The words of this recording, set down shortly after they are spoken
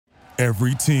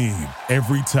Every team,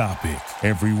 every topic,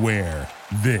 everywhere.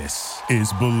 This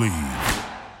is Believe.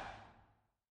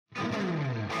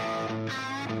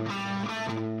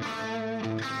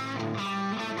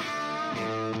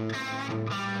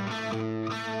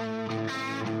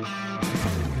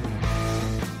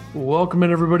 Welcome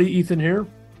in, everybody. Ethan here.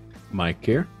 Mike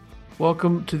here.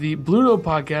 Welcome to the Blue Note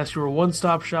Podcast, your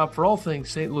one-stop shop for all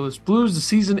things St. Louis Blues. The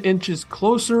season inches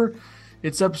closer.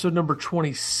 It's episode number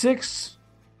 26.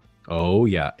 Oh,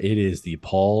 yeah. It is the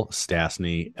Paul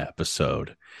Stastny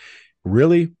episode.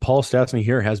 Really, Paul Stastny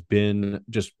here has been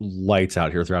just lights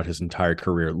out here throughout his entire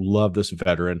career. Love this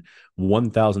veteran.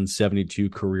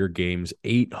 1,072 career games,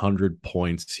 800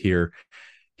 points here.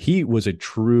 He was a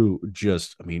true,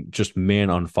 just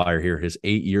man on fire here. His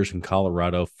 8 years in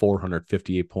Colorado,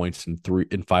 458 points in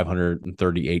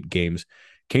 538 games.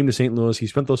 Came to St. Louis. He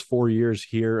spent those 4 years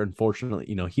here.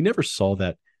 Unfortunately, he never saw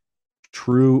that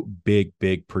true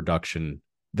big production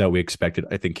that we expected,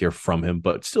 I think, here from him,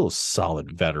 but still a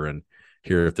solid veteran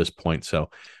here at this point. So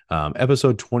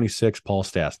episode 26, Paul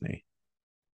Stastny.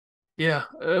 Yeah,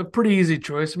 a pretty easy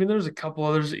choice. I mean, there's a couple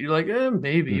others that you're like,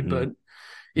 maybe, but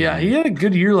yeah, he had a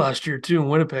good year last year too in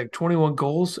Winnipeg, 21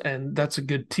 goals, and that's a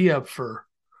good tee up for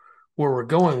where we're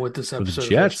going with this episode. For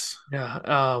the Jets.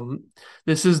 Yeah.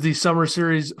 This is the Summer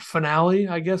Series finale,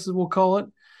 I guess we'll call it.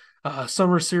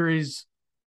 Summer Series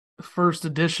first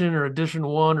edition or edition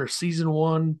 1 or season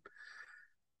 1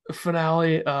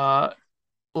 finale. Lots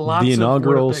the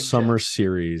inaugural Winnipeg Summer Jets.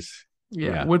 Series.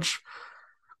 Yeah, which,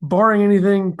 barring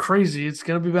anything crazy, it's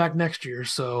going to be back next year.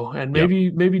 So, and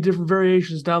maybe different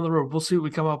variations down the road. We'll see what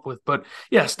we come up with. But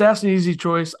yeah, Stats an easy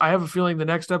choice. I have a feeling the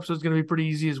next episode is going to be pretty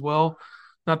easy as well.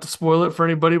 Not to spoil it for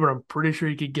anybody, but I'm pretty sure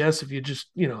you could guess if you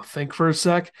just think for a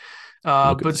sec.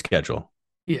 Look at the schedule.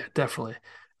 Yeah, definitely.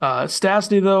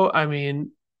 Stastny, though, I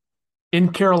mean,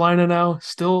 in Carolina now,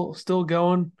 still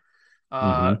going.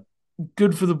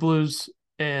 Good for the Blues,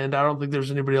 and I don't think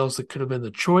there's anybody else that could have been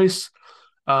the choice.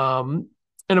 And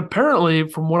apparently,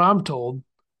 from what I'm told,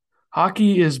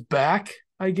 hockey is back,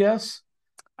 I guess.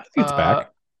 I think it's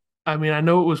back. I mean, I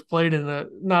know it was played in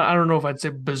I don't know if I'd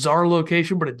say bizarre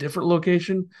location, but a different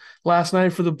location last night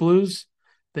for the Blues.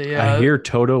 I hear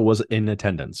Toto was in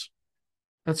attendance.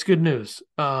 That's good news.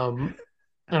 And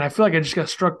I feel like I just got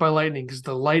struck by lightning because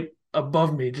the light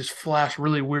above me just flashed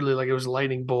really weirdly like it was a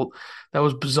lightning bolt. That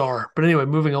was bizarre. But anyway,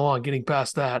 moving along, getting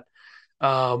past that.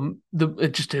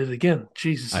 It just did it again.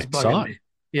 Jesus, it's bugging me.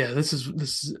 Yeah, this is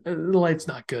the light's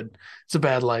not good. It's a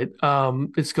bad light.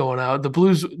 It's going out. The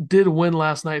Blues did win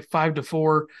last night,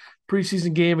 5-4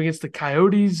 preseason game against the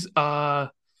Coyotes. There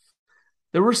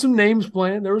were some names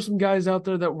playing. There were some guys out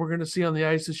there that we're going to see on the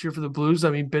ice this year for the Blues. I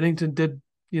mean, Binnington did,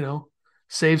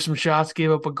 save some shots, gave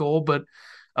up a goal, but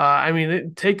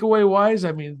takeaway wise,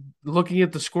 looking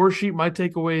at the score sheet, my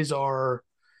takeaways are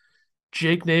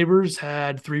Jake Neighbors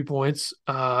had 3 points.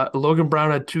 Logan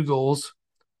Brown had 2 goals.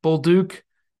 Bolduc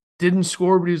didn't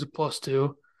score, but he was a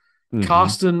 +2.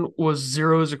 Costin was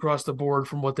zeros across the board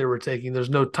from what they were taking. There's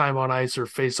no time on ice or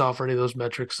face off or any of those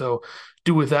metrics. So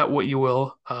do with that what you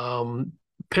will.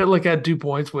 Pitlick had 2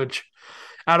 points, which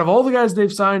out of all the guys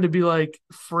they've signed to be like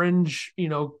fringe,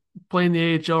 playing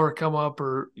the AHL or come up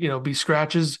or, be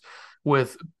scratches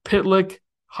with Pitlick,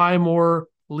 Highmore,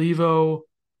 Levo,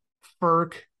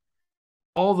 Ferk,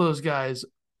 all those guys,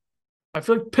 I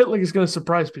feel like Pitlick is going to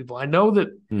surprise people. I know that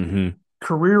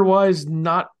career-wise,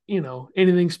 not,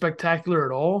 anything spectacular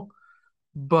at all,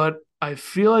 but I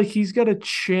feel like he's got a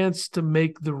chance to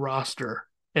make the roster,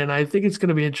 and I think it's going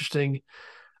to be interesting.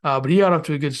 But he got off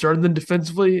to a good start. And then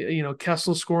defensively,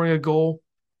 Kessel scoring a goal,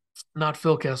 not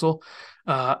Phil Kessel,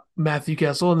 Matthew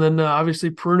Kessel. And then obviously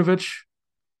Perunovic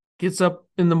gets up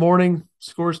in the morning,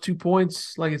 scores 2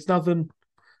 points. Like it's nothing,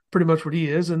 pretty much what he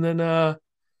is. And then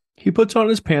he puts on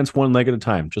his pants one leg at a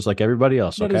time, just like everybody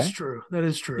else. That is true.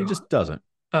 He just doesn't.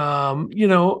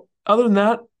 Other than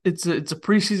that, it's a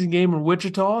preseason game in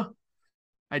Wichita.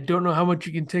 I don't know how much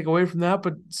you can take away from that,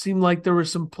 but it seemed like there were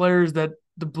some players that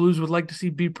the Blues would like to see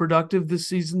be productive this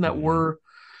season that were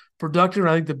productive.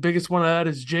 And I think the biggest one of that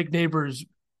is Jake Neighbors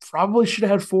probably should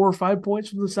have had 4 or 5 points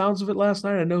from the sounds of it last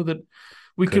night. I know that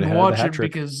we couldn't watch it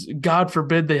because God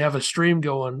forbid they have a stream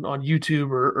going on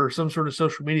YouTube or some sort of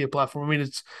social media platform. I mean,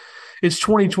 it's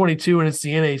 2022 and it's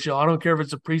the NHL. I don't care if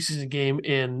it's a preseason game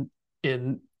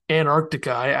in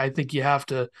Antarctica. I think you have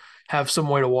to have some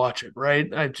way to watch it,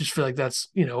 right? I just feel like that's,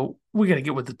 we got to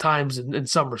get with the times in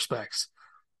some respects.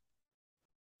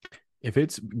 If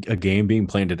it's a game being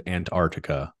played at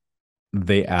Antarctica,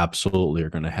 they absolutely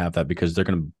are going to have that because they're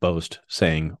going to boast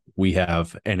saying we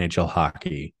have NHL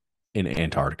hockey in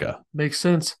Antarctica. Makes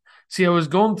sense. See, I was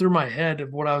going through my head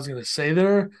of what I was going to say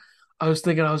there. I was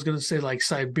thinking I was going to say like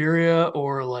Siberia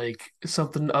or like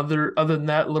something other than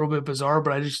that, a little bit bizarre,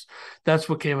 but that's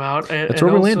what came out. And, That's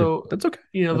and where we landed. also, That's okay.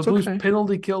 the That's Blues okay.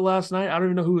 penalty kill last night. I don't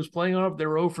even know who was playing on it. They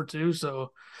were 0 for 2,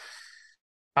 so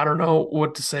I don't know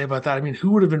what to say about that. I mean,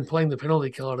 who would have been playing the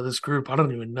penalty kill out of this group? I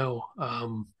don't even know.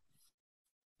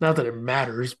 Not that it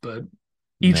matters, but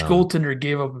each No, goaltender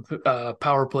gave up a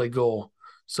power play goal.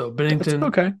 So that's Bennington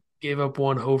okay. gave up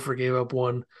one, Hofer gave up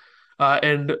one.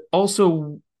 And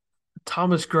also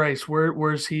Thomas Grice,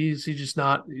 where's he? Is he just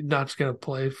not just gonna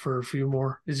play for a few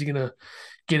more? Is he gonna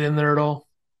get in there at all?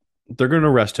 They're going to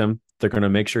arrest him. They're going to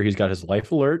make sure he's got his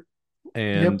life alert,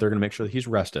 and Yep. they're going to make sure that he's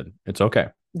rested. It's okay.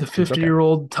 The It's okay.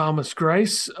 50-year-old Thomas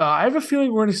Grice. I have a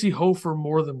feeling we're going to see Hofer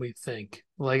more than we think.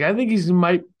 Like, I think he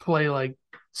might play like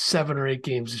 7 or 8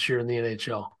 games this year in the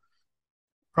NHL.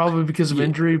 Probably because of Yeah,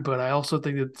 injury, but I also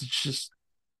think that it's just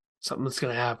something that's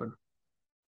going to happen.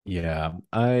 yeah.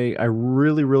 I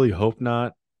really really hope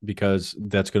not because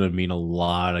that's going to mean a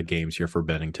lot of games here for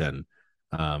Bennington.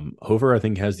 Hofer, I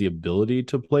think, has the ability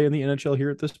to play in the NHL here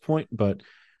at this point, but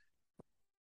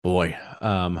boy,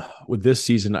 with this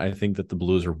season, I think that the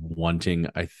Blues are wanting.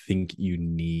 I think you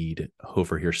need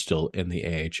Hofer here still in the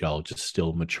AHL, just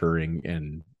still maturing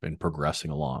and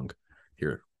progressing along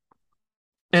here.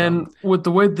 So And with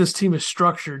the way this team is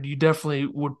structured, you definitely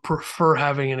would prefer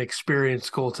having an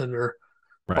experienced goaltender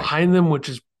right, behind them, which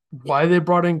is why they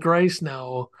brought in Grice.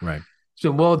 Now, right. it's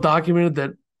been well documented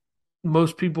that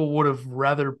most people would have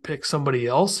rather picked somebody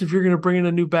else if you're going to bring in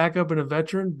a new backup and a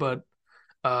veteran. But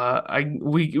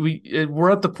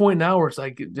we're at the point now where it's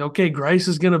like, okay, Grice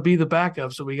is going to be the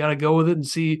backup, so we got to go with it and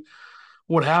see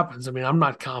what happens. I mean, I'm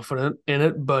not confident in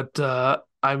it, but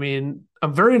I mean,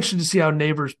 I'm very interested to see how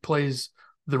Neighbors plays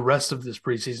the rest of this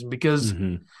preseason because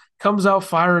Mm-hmm. comes out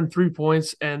firing 3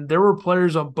 points, and there were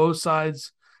players on both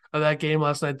sides of that game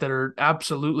last night that are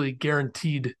absolutely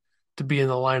guaranteed to be in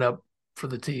the lineup for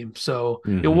the team. So it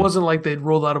Mm-hmm. wasn't like they'd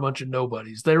rolled out a bunch of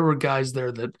nobodies. There were guys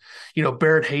there that,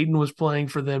 Barrett Hayton was playing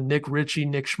for them, Nick Ritchie,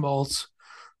 Nick Schmaltz,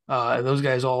 and those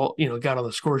guys all, got on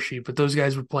the score sheet, but those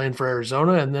guys were playing for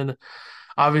Arizona. And then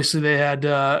obviously they had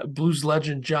Blues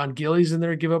legend John Gillies in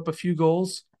there give up a few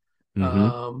goals.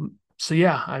 Mm-hmm. So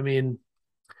yeah, I mean,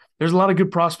 there's a lot of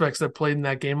good prospects that played in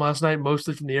that game last night,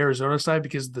 mostly from the Arizona side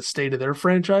because of the state of their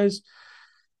franchise.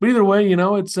 But either way,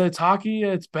 it's hockey,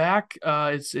 it's back.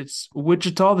 It's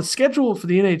Wichita. The schedule for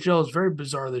the NHL is very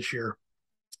bizarre this year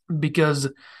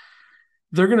because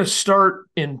they're going to start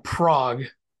in Prague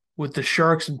with the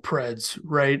Sharks and Preds,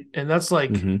 right? And that's like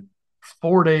Mm-hmm.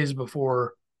 4 days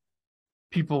before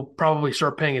people probably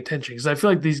start paying attention because I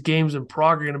feel like these games in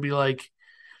Prague are going to be like,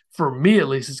 for me at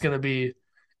least,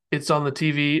 it's on the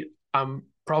TV. I'm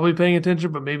probably paying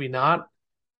attention, but maybe not.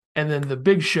 And then the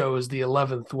big show is the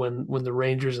 11th when the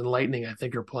Rangers and Lightning, I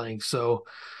think, are playing. So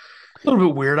a little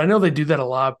bit weird. I know they do that a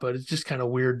lot, but it's just kind of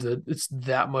weird that it's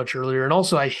that much earlier. And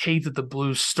also, I hate that the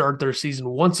Blues start their season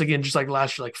once again, just like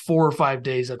last year, like 4 or 5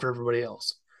 days after everybody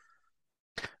else.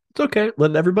 It's okay.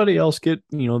 Let everybody else get,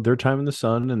 their time in the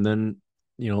sun, and then,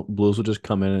 Blues will just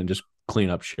come in and just clean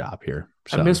up shop here.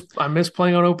 So I miss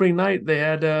playing on opening night. They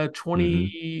had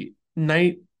mhm.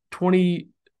 2019-20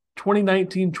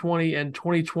 and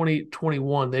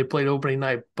 2020-21. They played opening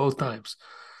night both times.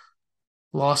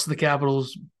 Lost to the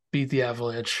Capitals, beat the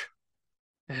Avalanche.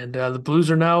 And the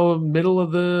Blues are now middle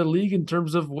of the league in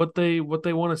terms of what they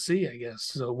want to see, I guess.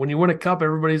 So when you win a cup,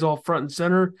 everybody's all front and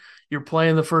center. You're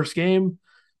playing the first game.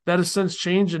 That has since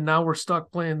changed, and now we're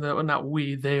stuck playing not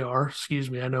we, they are. Excuse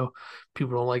me. I know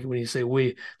people don't like it when you say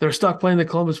we. They're stuck playing the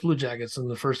Columbus Blue Jackets in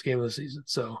the first game of the season.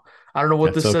 So I don't know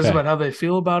what That's this says okay. about how they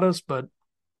feel about us, but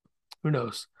who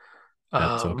knows?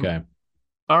 That's Um, okay.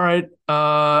 all right.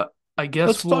 I guess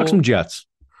Let's talk some Jets.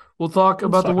 we'll talk Let's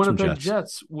about the talk some Winnipeg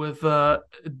Jets. Jets with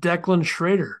Declan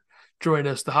Schroeder join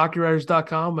us, the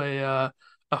HockeyWriters.com, a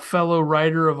fellow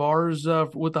writer of ours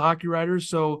with the Hockey Writers.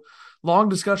 So long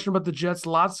discussion about the Jets.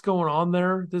 Lots going on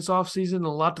there this offseason and a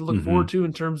lot to look Mm-hmm. forward to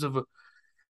in terms of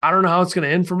I don't know how it's going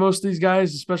to end for most of these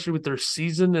guys, especially with their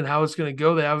season and how it's going to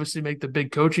go. They obviously make the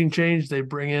big coaching change. They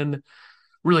bring in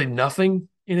really nothing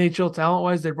NHL talent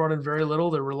wise. They brought in very little.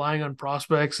 They're relying on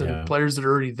prospects and Yeah. players that are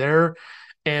already there.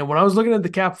 And when I was looking at the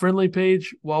cap friendly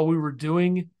page while we were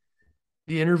doing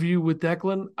the interview with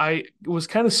Declan, I was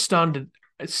kind of stunned.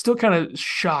 Still kind of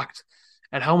shocked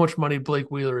at how much money Blake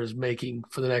Wheeler is making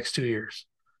for the next 2 years.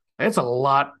 That's a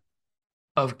lot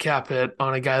of cap hit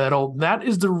on a guy that old. And that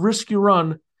is the risk you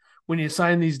run when you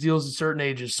sign these deals at certain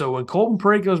ages. So when Colton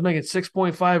Parayko is making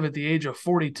 6.5 at the age of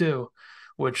 42,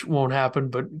 which won't happen,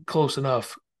 but close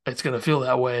enough, it's going to feel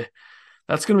that way.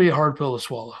 That's going to be a hard pill to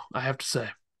swallow, I have to say.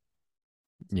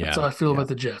 That's how Yeah. I feel Yeah. about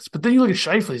the Jets. But then you look at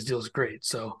Scheifele's deal is great.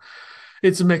 So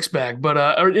it's a mixed bag. But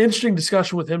an interesting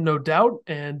discussion with him, no doubt.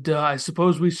 And I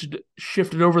suppose we should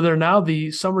shift it over there now.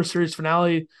 The summer series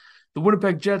finale, the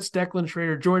Winnipeg Jets, Declan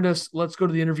Schroeder joined us. Let's go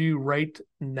to the interview right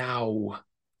now.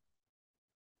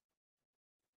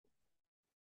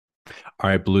 All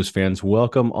right, Blues fans,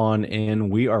 welcome on in.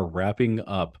 We are wrapping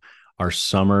up our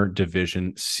summer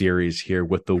division series here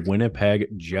with the Winnipeg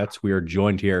Jets. We are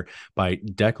joined here by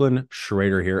Declan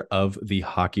Schroeder here of the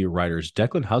Hockey Writers.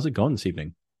 Declan, how's it going this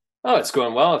evening? Oh, it's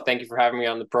going well. Thank you for having me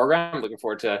on the program. I'm looking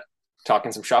forward to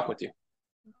talking some shop with you.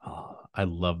 Oh, I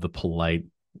love the polite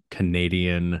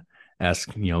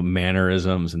Canadian-esque,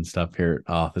 mannerisms and stuff here.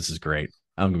 Oh, this is great.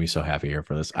 I'm gonna be so happy here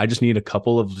for this. I just need a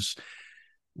couple of just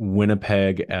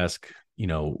Winnipeg-esque,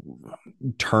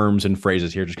 terms and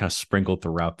phrases here, just kind of sprinkled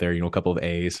throughout there. A couple of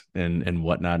A's and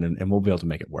whatnot, and we'll be able to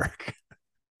make it work.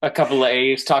 A couple of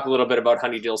A's. Talk a little bit about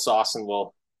honeydew sauce, and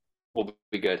we'll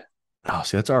be good. Oh,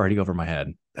 see, that's already over my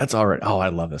head. That's all right. Oh, I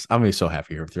love this. I'm gonna be so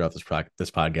happy here throughout this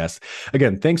podcast.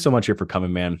 Again, thanks so much here for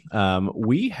coming, man.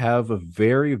 We have a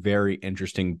very, very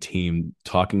interesting team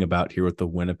talking about here with the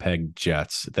Winnipeg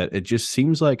Jets. That it just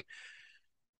seems like,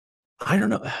 I don't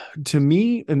know, to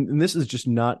me, and this is just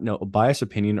not a biased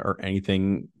opinion or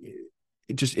anything.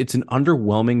 It's an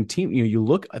underwhelming team. You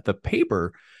look at the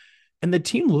paper, and the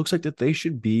team looks like that they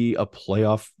should be a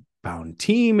playoff bound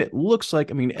team. It looks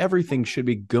like, everything should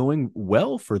be going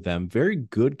well for them. Very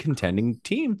good contending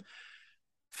team.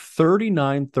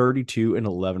 39, 32, and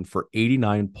 11 for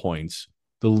 89 points.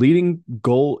 The leading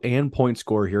goal and point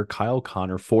scorer here, Kyle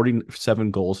Connor,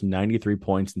 47 goals, 93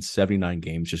 points in 79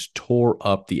 games, just tore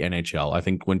up the NHL. I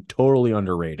think went totally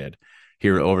underrated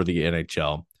here over the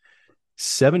NHL.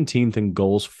 17th in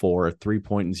goals for a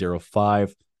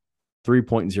 3.05,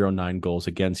 3.09 goals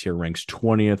against here, ranks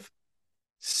 20th.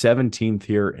 17th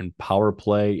here in power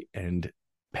play and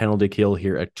penalty kill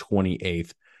here at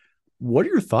 28th. What are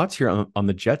your thoughts here on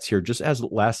the Jets here, just as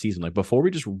last season? Like, before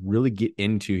we just really get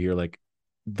into here, like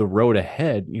the road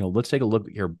ahead, let's take a look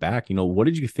here back. What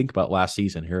did you think about last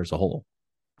season here as a whole?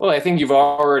 Well, I think you've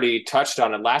already touched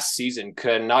on it. Last season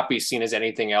could not be seen as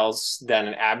anything else than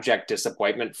an abject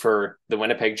disappointment for the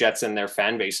Winnipeg Jets and their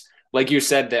fan base. Like you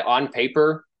said, that on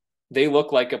paper, they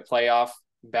look like a playoff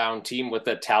bound team with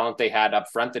the talent they had up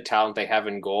front, the talent they have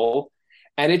in goal.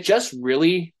 And it just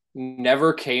really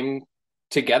never came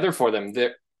together for them.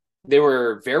 They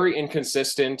were very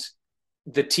inconsistent.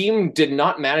 The team did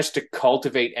not manage to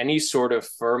cultivate any sort of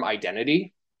firm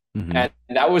identity. Mm-hmm. And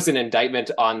that was an indictment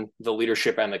on the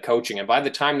leadership and the coaching. And by the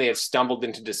time they had stumbled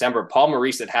into December, Paul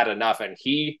Maurice had enough, and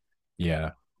he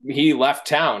left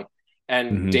town,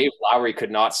 and mm-hmm. Dave Lowry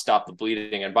could not stop the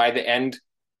bleeding. And by the end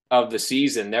of the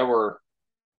season, there were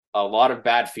a lot of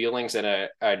bad feelings and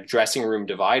a dressing room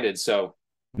divided. So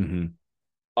mm-hmm.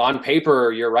 on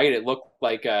paper, you're right. It looked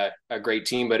like a great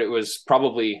team, but it was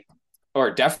probably,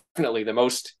 or definitely, the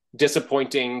most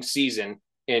disappointing season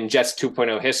in Jets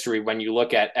 2.0 history when you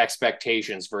look at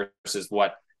expectations versus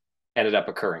what ended up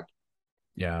occurring.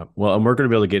 Yeah. Well, and we're going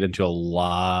to be able to get into a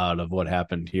lot of what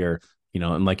happened here,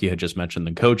 and like you had just mentioned,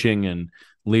 the coaching and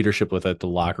leadership with it, the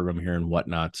locker room here and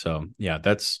whatnot. So yeah,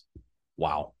 that's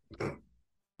wow.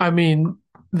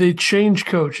 They change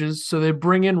coaches, so they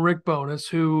bring in Rick Bowness,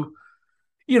 who,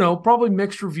 probably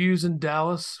mixed reviews in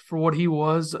Dallas for what he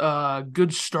was.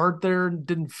 Good start there,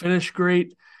 didn't finish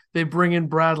great. They bring in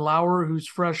Brad Lauer, who's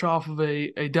fresh off of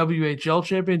a WHL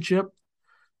championship.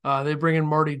 They bring in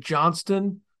Marty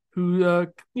Johnston, who,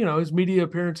 his media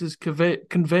appearances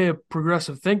convey a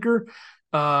progressive thinker.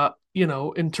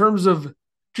 In terms of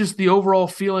just the overall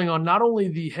feeling on not only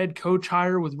the head coach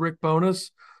hire with Rick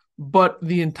Bowness, but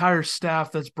the entire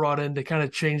staff that's brought in to kind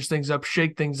of change things up,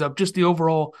 shake things up, just the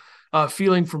overall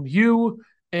feeling from you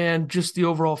and just the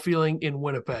overall feeling in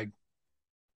Winnipeg.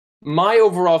 My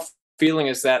overall feeling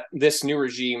is that this new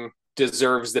regime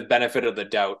deserves the benefit of the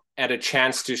doubt and a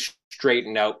chance to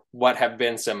straighten out what have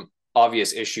been some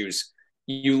obvious issues.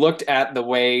 You looked at the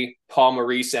way Paul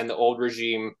Maurice and the old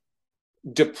regime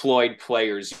deployed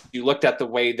players. You looked at the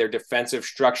way their defensive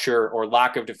structure or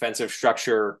lack of defensive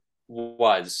structure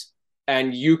was.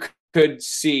 And you could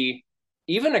see,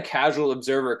 even a casual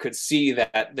observer could see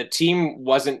that the team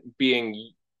wasn't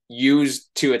being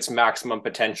used to its maximum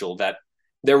potential, that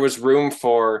there was room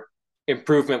for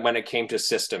improvement when it came to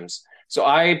systems. So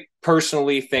I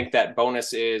personally think that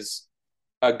Bowness is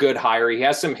a good hire. He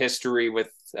has some history with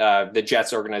the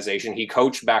Jets organization. He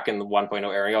coached back in the 1.0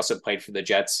 era. He also played for the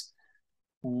Jets.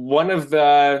 One of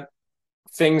the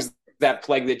things that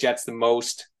plague the Jets the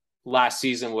most last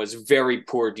season was very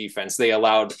poor defense. They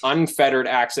allowed unfettered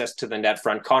access to the net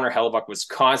front. Connor Hellebuck was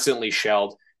constantly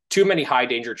shelled, too many high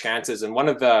danger chances. And one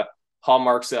of the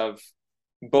hallmarks of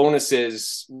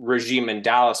Bonus's regime in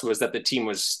Dallas was that the team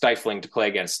was stifling to play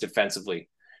against defensively.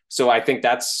 So I think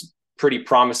that's pretty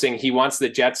promising. He wants the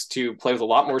Jets to play with a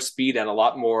lot more speed and a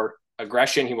lot more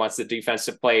aggression. He wants the defense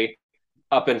to play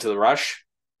up into the rush.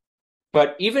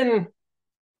 But even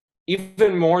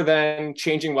more than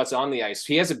changing what's on the ice,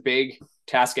 he has a big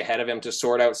task ahead of him to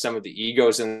sort out some of the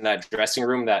egos in that dressing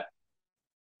room that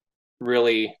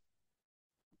really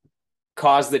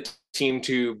caused the team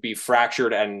to be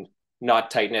fractured and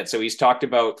not tight-knit. So he's talked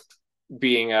about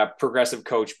being a progressive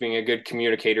coach, being a good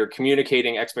communicator,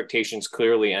 communicating expectations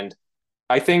clearly. And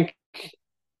I think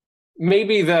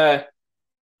maybe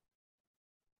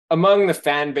among the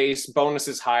fan base,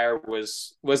 Bonus's hire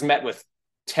was met with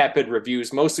tepid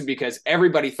reviews, mostly because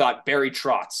everybody thought Barry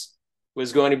Trotz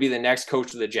was going to be the next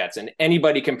coach of the Jets. And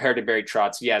anybody compared to Barry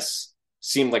Trotz, yes,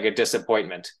 seemed like a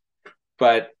disappointment.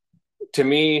 But to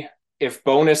me, if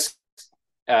Bonus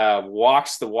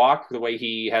walks the walk the way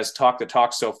he has talked the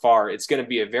talk so far, it's going to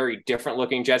be a very different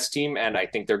looking Jets team. And I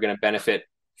think they're going to benefit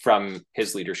from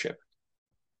his leadership.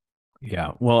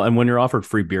 Yeah. Well, and when you're offered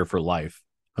free beer for life,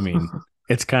 I mean,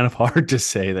 it's kind of hard to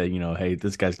say that, hey,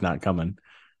 this guy's not coming.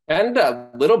 And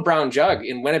Little Brown Jug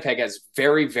in Winnipeg has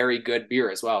very, very good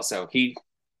beer as well. So he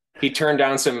turned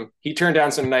down some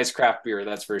nice craft beer,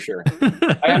 that's for sure.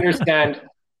 I understand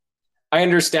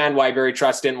why Barry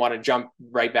Trotz didn't want to jump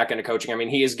right back into coaching. I mean,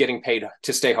 he is getting paid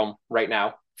to stay home right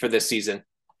now for this season.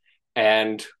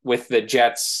 And with the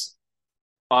Jets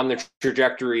on the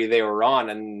trajectory they were on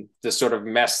and the sort of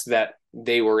mess that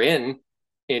they were in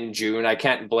June, I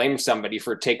can't blame somebody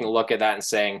for taking a look at that and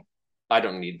saying, I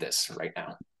don't need this right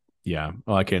now. Yeah.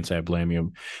 Well, I can't say I blame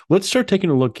you. Let's start taking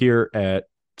a look here at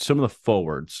some of the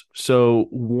forwards. So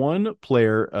one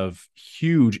player of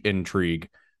huge intrigue,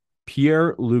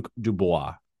 Pierre-Luc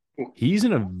Dubois. He's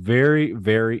in a very,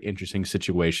 very interesting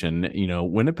situation.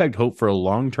 Winnipeg hoped for a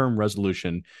long-term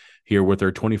resolution here with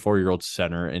their 24-year-old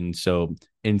center. And so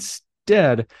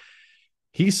instead,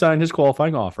 he signed his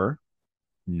qualifying offer.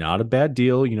 Not a bad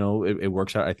deal. It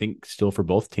works out, I think, still for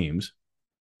both teams.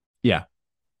 Yeah.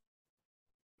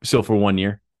 Still for 1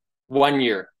 year. 1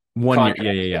 year. 1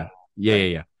 year.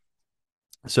 Yeah.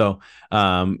 So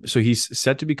he's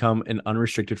set to become an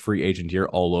unrestricted free agent here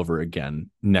all over again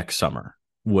next summer,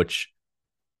 which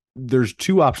there's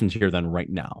two options here then right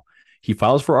now. He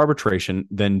files for arbitration,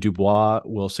 then Dubois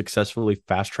will successfully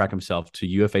fast track himself to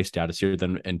UFA status here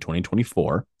then in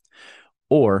 2024,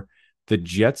 or the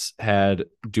Jets had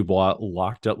Dubois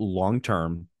locked up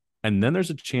long-term, and then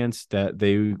there's a chance that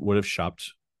they would have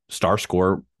shopped star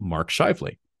scorer Mark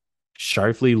Scheifele.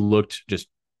 Scheifele looked just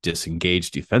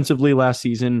disengaged defensively last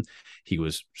season. He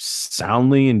was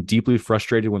soundly and deeply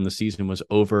frustrated when the season was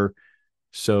over.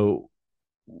 So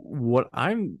what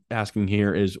I'm asking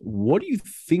here is, what do you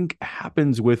think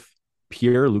happens with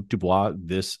Pierre-Luc Dubois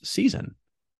this season?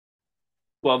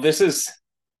 Well, this is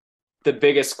the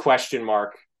biggest question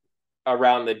mark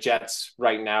around the Jets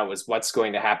right now, is what's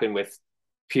going to happen with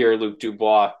Pierre-Luc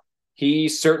Dubois. He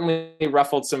certainly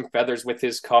ruffled some feathers with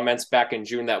his comments back in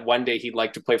June that one day he'd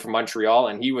like to play for Montreal,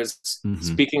 and he was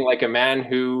speaking like a man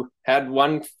who had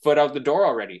 1 foot out the door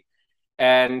already.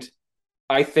 And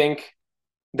I think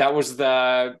that was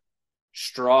the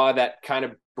straw that kind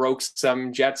of broke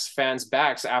some Jets fans'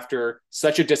 backs after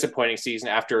such a disappointing season,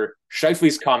 after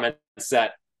Scheifele's comments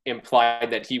that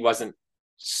implied that he wasn't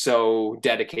so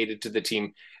dedicated to the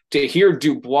team. To hear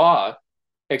Dubois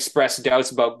express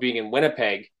doubts about being in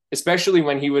Winnipeg, especially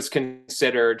when he was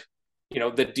considered,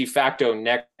 the de facto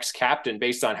next captain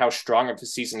based on how strong of a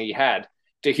season he had,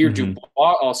 to hear Dubois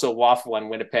also waffle on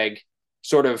Winnipeg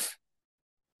sort of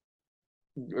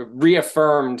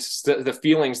reaffirmed the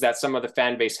feelings that some of the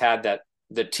fan base had that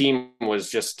the team was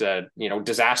just a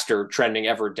disaster trending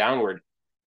ever downward.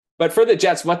 But for the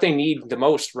Jets, what they need the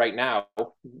most right now,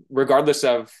 regardless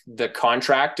of the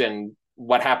contract and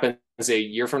what happens a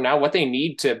year from now, what they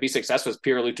need to be successful is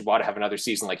Pierre-Luc Dubois to have another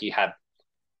season like he had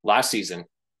last season.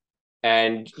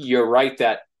 And you're right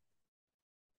that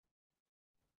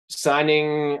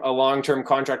signing a long-term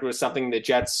contract was something the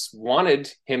Jets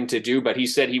wanted him to do, but he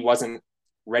said he wasn't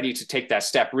ready to take that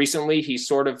step. Recently, he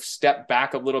sort of stepped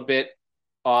back a little bit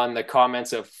on the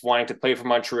comments of wanting to play for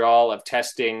Montreal, of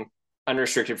testing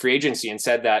unrestricted free agency, and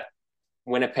said that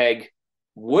Winnipeg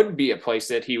would be a place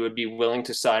that he would be willing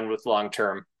to sign with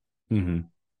long-term.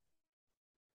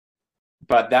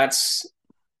 But that's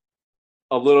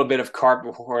a little bit of cart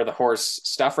before the horse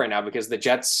stuff right now, because the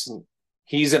Jets,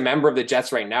 he's a member of the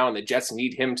Jets right now, and the Jets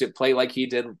need him to play like he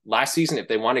did last season if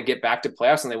they want to get back to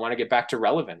playoffs and they want to get back to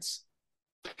relevance.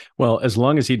 Well, as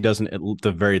long as he doesn't at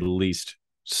the very least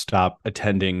stop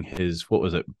attending his, what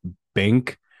was it,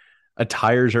 bank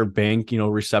attires or bank,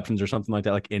 receptions or something like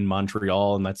that, like in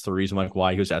Montreal. And that's the reason like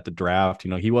why he was at the draft.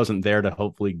 He wasn't there to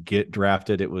hopefully get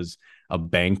drafted. It was a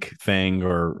bank thing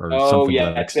or something.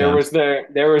 Yeah.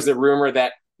 There was a rumor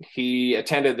that he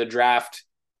attended the draft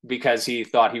because he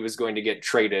thought he was going to get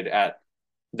traded at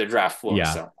the draft floor.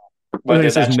 Yeah. So but he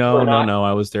says, no,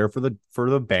 I was there for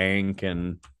the bank.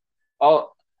 And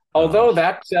although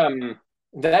that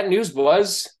news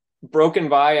was broken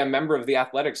by a member of the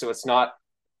Athletic, so it's not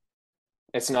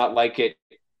like it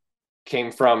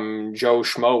came from Joe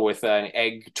Schmo with an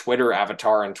egg Twitter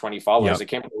avatar and 20 followers. Yep. It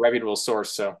came from a reputable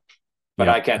source. So, but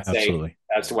I can't say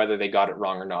as to whether they got it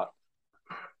wrong or not.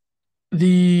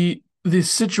 The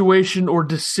situation or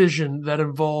decision that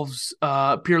involves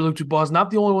Pierre-Luc Dubois is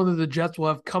not the only one that the Jets will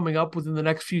have coming up within the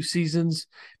next few seasons.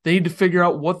 They need to figure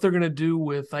out what they're going to do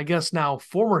with, I guess now,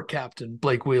 former captain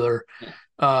Blake Wheeler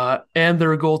and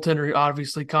their goaltender,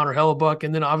 obviously Connor Hellebuck,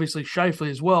 and then obviously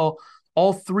Scheifele as well.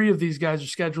 All three of these guys are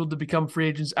scheduled to become free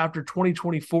agents after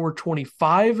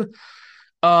 2024-25.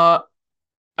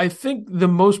 I think the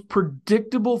most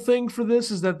predictable thing for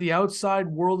this is that the outside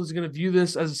world is going to view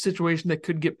this as a situation that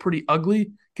could get pretty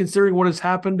ugly, considering what has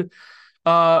happened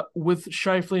with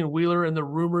Scheifele and Wheeler and the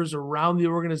rumors around the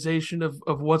organization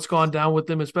of what's gone down with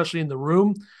them, especially in the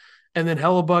room. And then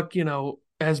Hellebuck,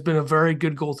 has been a very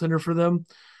good goaltender for them.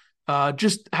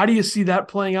 Just how do you see that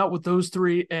playing out with those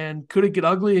three? And could it get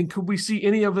ugly? And could we see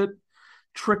any of it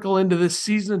trickle into this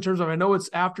season in terms of, I know it's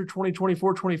after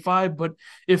 2024-25, but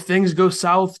if things go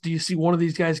south, do you see one of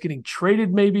these guys getting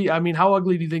traded maybe? I mean, how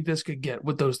ugly do you think this could get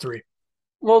with those three?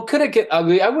 Well, could it get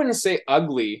ugly? I wouldn't say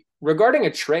ugly. Regarding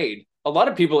a trade, a lot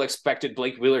of people expected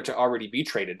Blake Wheeler to already be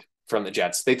traded from the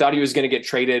Jets. They thought he was going to get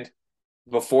traded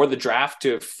before the draft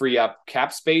to free up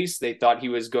cap space. They thought he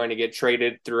was going to get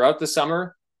traded throughout the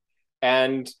summer.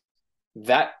 And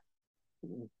that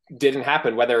didn't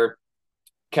happen. Whether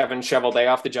Kevin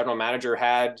Cheveldayoff, the general manager,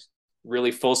 had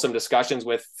really fulsome discussions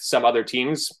with some other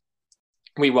teams,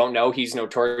 we won't know. He's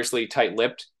notoriously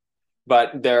tight-lipped.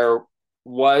 But there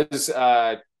was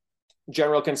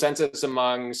general consensus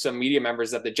among some media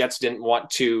members that the Jets didn't want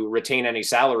to retain any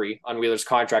salary on Wheeler's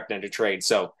contract and to trade.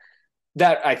 So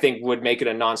that, I think, would make it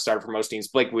a non-starter for most teams.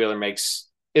 Blake Wheeler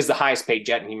is the highest paid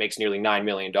Jet, and he makes nearly $9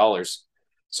 million.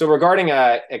 So regarding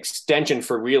an extension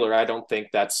for Wheeler, I don't think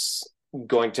that's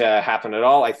going to happen at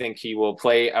all. I think he will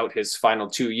play out his final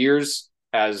 2 years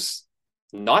as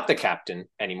not the captain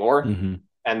anymore. Mm-hmm.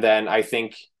 And then I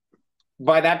think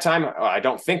by that time, I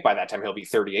don't think by that time he'll be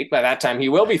 38. By that time, he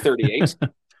will be 38.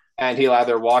 And he'll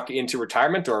either walk into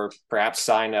retirement or perhaps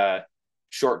sign a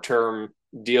short-term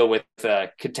deal with a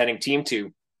contending team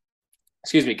to,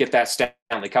 get that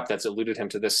Stanley Cup that's eluded him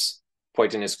to this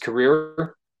point in his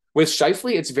career. With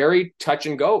Scheifele, it's very touch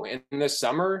and go. In the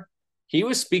summer, he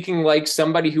was speaking like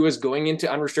somebody who was going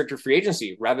into unrestricted free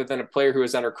agency rather than a player who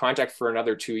is under contract for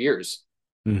another 2 years.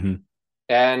 Mm-hmm.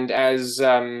 And as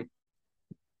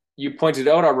you pointed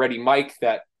out already, Mike,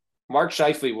 that Mark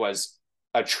Scheifele was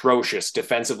atrocious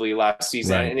defensively last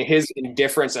season, right. And his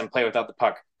indifference and play without the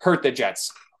puck hurt the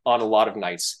Jets on a lot of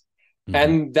nights. Mm-hmm.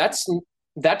 And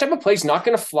that type of play is not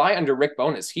going to fly under Rick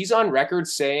Bowness. He's on record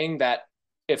saying that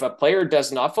if a player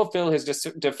does not fulfill his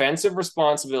defensive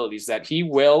responsibilities, that he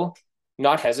will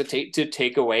not hesitate to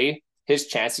take away his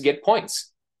chance to get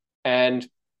points. And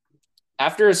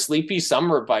after a sleepy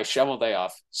summer by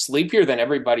Cheveldayoff, sleepier than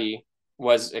everybody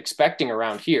was expecting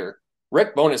around here,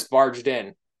 Rick Bowness barged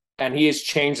in, and he has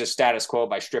changed the status quo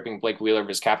by stripping Blake Wheeler of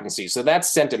his captaincy. So that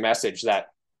sent a message that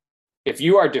if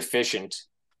you are deficient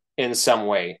in some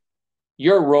way,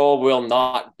 your role will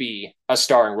not be a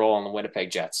starring role on the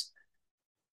Winnipeg Jets.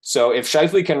 So if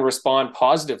Scheifele can respond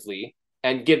positively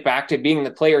and get back to being the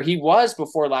player he was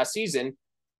before last season,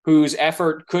 whose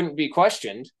effort couldn't be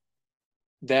questioned,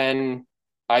 then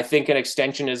I think an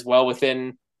extension is well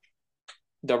within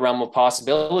the realm of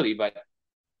possibility. But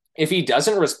if he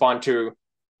doesn't respond to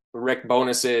Rick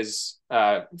Bowness's,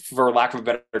 for lack of a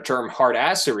better term, hard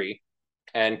assery,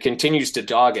 and continues to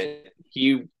dog it,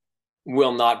 he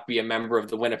will not be a member of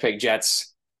the Winnipeg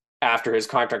Jets after his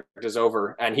contract is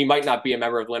over. And he might not be a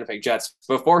member of the Winnipeg Jets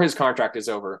before his contract is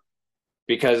over,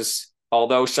 because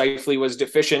although Scheifele was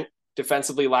deficient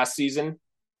defensively last season,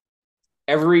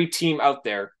 every team out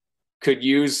there could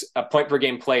use a point per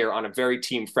game player on a very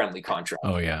team friendly contract.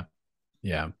 Oh yeah.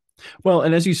 Yeah. Well,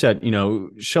 and as you said,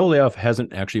 Shelley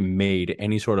hasn't actually made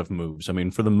any sort of moves. I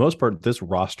mean, for the most part, this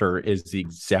roster is the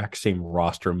exact same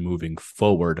roster moving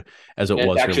forward as it And it's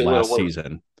was here actually a little last worse.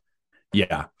 season.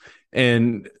 Yeah.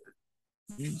 And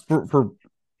for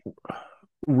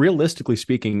realistically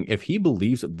speaking, if he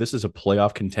believes that this is a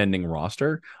playoff contending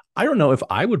roster, I don't know if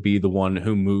I would be the one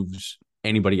who moves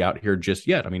anybody out here just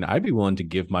yet. I mean, I'd be willing to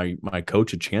give my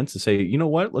coach a chance to say, you know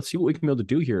what, let's see what we can be able to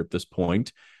do here at this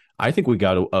point. I think we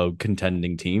got a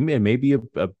contending team and maybe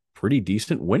a pretty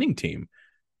decent winning team.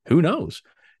 Who knows?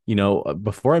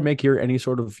 Before I make here any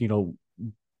sort of,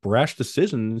 brash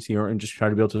decisions, and just try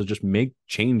to be able to just make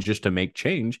change just to make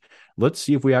change. Let's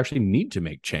see if we actually need to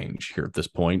make change here at this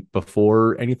point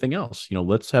before anything else.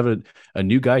 Let's have a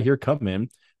new guy here come in,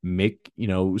 make,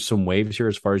 some waves here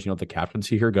as far as, the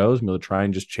captaincy here goes. We'll try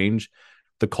and just change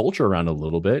the culture around a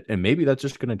little bit. And maybe that's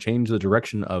just going to change the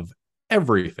direction of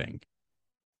everything.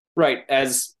 Right.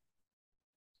 As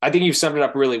I think you've summed it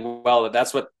up really well,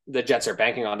 that's what the Jets are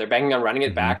banking on. They're banking on running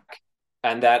it back,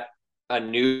 and that a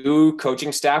new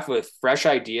coaching staff with fresh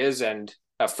ideas and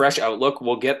a fresh outlook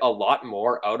will get a lot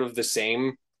more out of the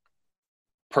same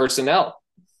personnel.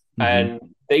 And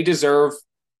they deserve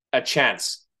a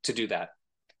chance to do that.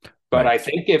 But Right. I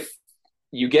think if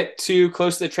you get too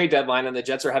close to the trade deadline and the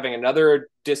Jets are having another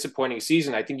disappointing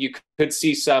season, I think you could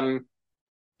see some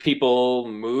people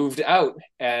moved out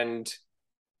and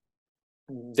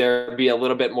there be a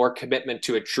little bit more commitment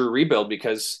to a true rebuild,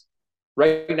 because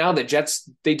right now the Jets,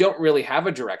 they don't really have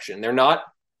a direction. They're not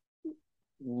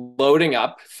loading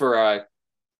up for a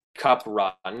cup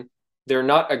run. They're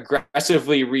not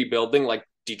aggressively rebuilding like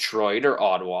Detroit or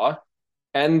Ottawa,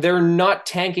 and they're not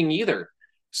tanking either.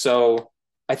 So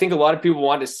I think a lot of people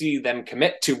want to see them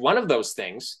commit to one of those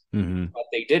things, but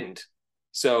they didn't.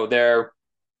 So they're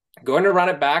going to run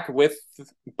it back with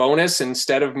Bonus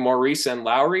instead of Maurice and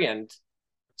Lowry and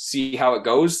see how it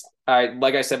goes.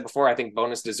 Like I said before, I think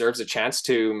Bonus deserves a chance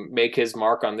to make his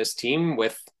mark on this team.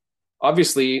 With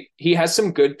obviously he has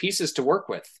some good pieces to work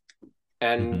with,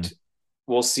 and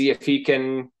we'll see if he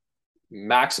can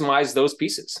maximize those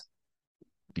pieces.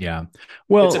 Yeah.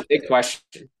 Well, it's a big question.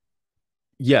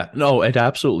 Yeah, no, it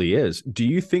absolutely is. Do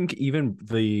you think even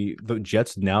the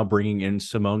Jets now bringing in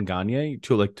Simone Gagne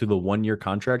to the 1-year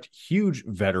contract, huge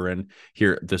veteran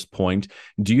here at this point,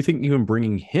 do you think even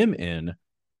bringing him in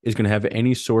is going to have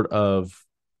any sort of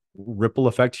ripple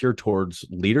effect here towards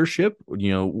leadership?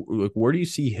 Where do you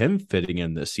see him fitting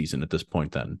in this season at this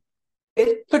point then?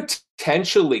 It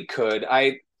potentially could.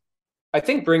 I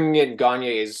think bringing in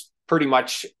Gagne is pretty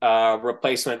much a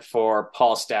replacement for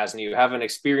Paul Stastny. You have an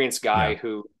experienced guy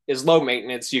who is low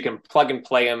maintenance. You can plug and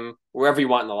play him wherever you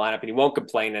want in the lineup and he won't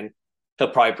complain, and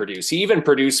he'll probably produce. He even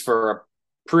produced for a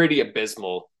pretty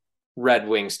abysmal Red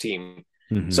Wings team.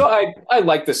 So I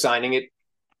like the signing. It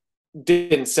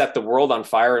didn't set the world on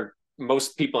fire.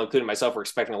 Most people, including myself, were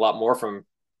expecting a lot more from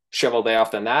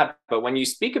Cheveldayoff than that. But when you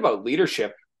speak about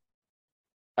leadership,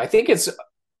 I think it's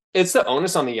the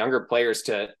onus on the younger players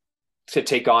to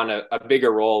take on a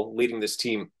bigger role leading this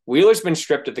team. Wheeler's been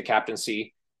stripped of the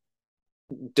captaincy.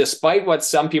 Despite what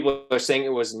some people are saying, it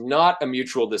was not a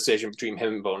mutual decision between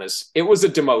him and Bonus. It was a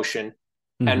demotion.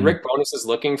 And Rick Bonus is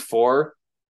looking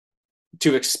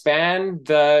to expand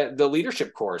the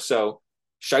leadership core. So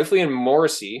Scheifele and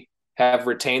Morrissey have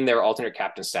retained their alternate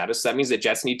captain status. That means the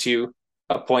Jets need to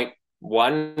appoint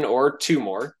 1 or 2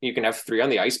 more. You can have 3 on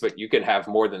the ice, but you can have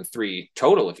more than 3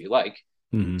 total if you like.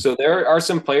 So there are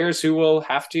some players who will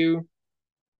have to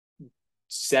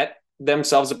set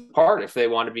themselves apart if they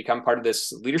want to become part of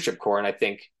this leadership core. And I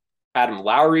think Adam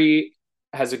Lowry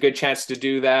has a good chance to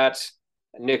do that.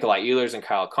 Nikolai Ehlers and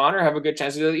Kyle Connor have a good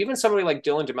chance to do that. Even somebody like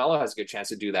Dylan DeMello has a good chance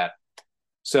to do that.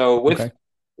 So with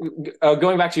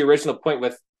going back to your original point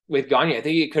with Gagne, I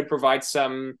think he could provide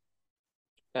some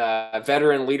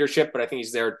veteran leadership, but I think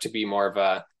he's there to be more of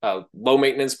a low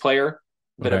maintenance player,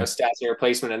 bit of a Stastny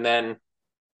replacement, and then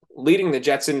leading the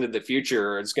Jets into the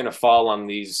future is going to fall on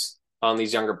these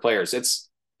younger players. It's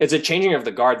a changing of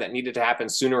the guard that needed to happen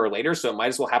sooner or later, so it might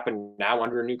as well happen now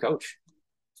under a new coach.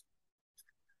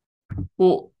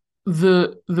 Well,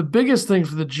 the biggest thing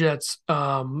for the Jets,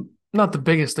 not the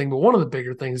biggest thing, but one of the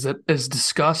bigger things that is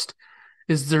discussed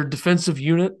is their defensive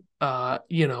unit.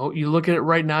 You look at it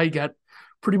right now, you got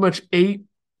pretty much 8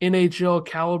 NHL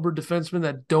caliber defensemen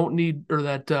that don't need, or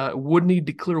that would need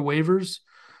to clear waivers.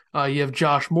 You have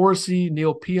Josh Morrissey,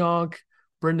 Neil Pionk,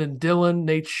 Brendan Dillon,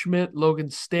 Nate Schmidt, Logan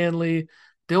Stanley,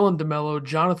 Dylan DeMello,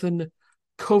 Jonathan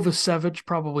Kovacevic,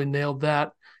 probably nailed that.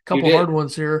 A couple hard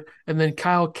ones here. And then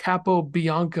Kyle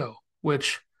Capobianco,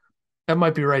 which that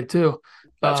might be right too.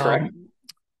 That's correct.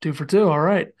 2 for 2. All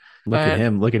right. Look at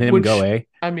him. Look at him which, go, eh?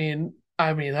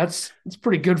 that's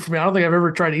pretty good for me. I don't think I've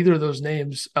ever tried either of those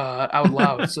names out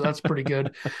loud, so that's pretty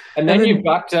good. And then you've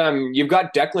got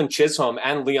Declan Chisholm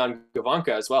and Leon Gavanka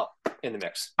as well in the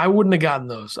mix. I wouldn't have gotten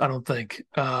those, I don't think.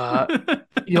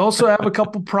 You also have a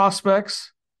couple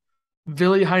prospects,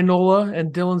 Ville Heinola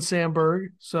and Dylan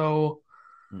Sandberg. So,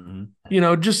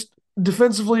 just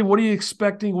defensively, what are you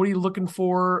expecting? What are you looking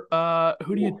for?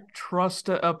 Who do you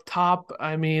trust up top?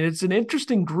 I mean, it's an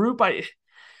interesting group.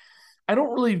 I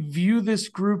don't really view this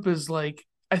group as like,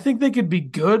 I think they could be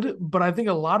good, but I think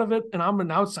a lot of it, and I'm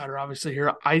an outsider obviously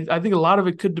here, I think a lot of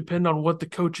it could depend on what the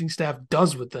coaching staff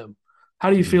does with them. How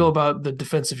do you feel about the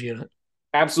defensive unit?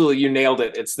 Absolutely, you nailed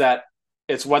it.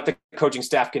 It's what the coaching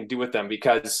staff can do with them,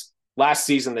 because last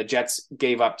season the Jets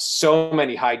gave up so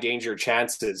many high danger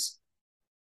chances,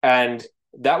 and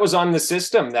that was on the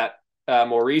system that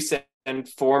Maurice and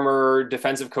former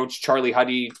defensive coach Charlie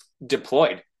Huddy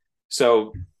deployed.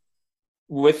 So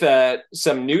with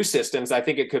some new systems, I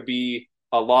think it could be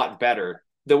a lot better.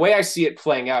 The way I see it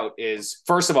playing out is,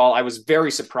 first of all, I was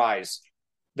very surprised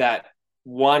that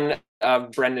one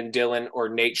of Brendan Dillon or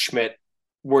Nate Schmidt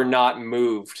were not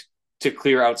moved to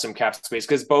clear out some cap space,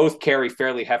 because both carry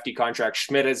fairly hefty contracts.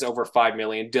 Schmidt is over $5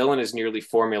 million. Dillon is nearly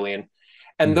 $4 million.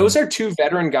 And those are two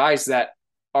veteran guys that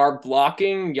are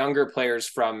blocking younger players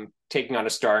from taking on a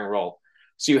starring role.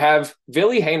 So you have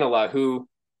Ville Heinola, who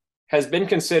has been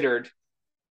considered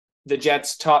the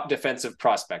Jets' top defensive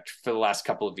prospect for the last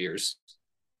couple of years.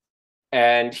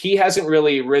 And he hasn't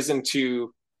really risen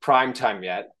to prime time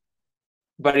yet,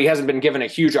 but he hasn't been given a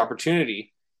huge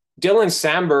opportunity. Dylan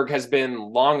Sandberg has been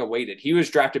long awaited. He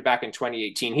was drafted back in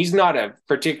 2018. He's not a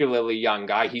particularly young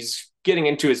guy. He's getting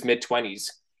into his mid-20s.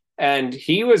 And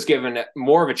he was given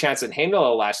more of a chance than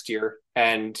Heinola last year,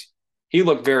 and he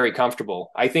looked very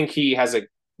comfortable. I think he has a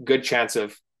good chance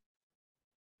of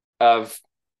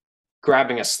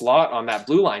grabbing a slot on that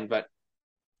blue line. But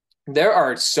there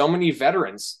are so many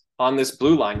veterans on this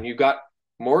blue line. You've got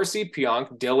Morrissey,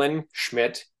 Pionk, Dillon,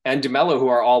 Schmidt, and DeMello, who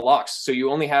are all locks. So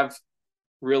you only have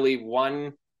really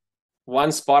one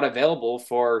spot available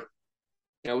for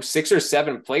 6 or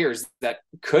 7 players that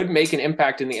could make an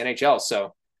impact in the NHL.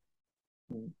 So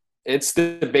it's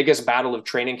the biggest battle of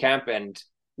training camp. And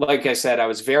like I said, I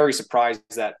was very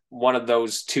surprised that one of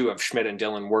those two of Schmidt and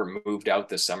Dillon weren't moved out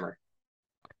this summer.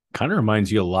 Kind of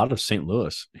reminds you a lot of St.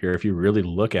 Louis here. If you really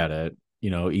look at it,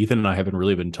 Ethan and I haven't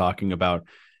really been talking about,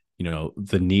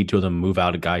 the need to them move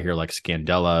out a guy here like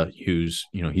Scandella, who's,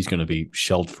 he's going to be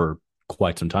shelved for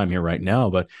quite some time here right now.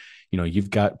 But, you've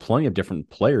got plenty of different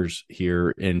players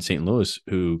here in St. Louis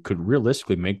who could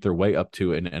realistically make their way up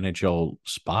to an NHL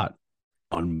spot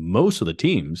on most of the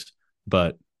teams.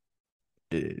 But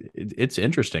it's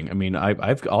interesting. I mean,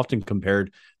 I've often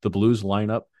compared the Blues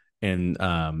lineup and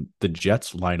the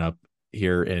Jets lineup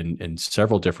here in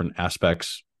several different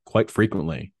aspects quite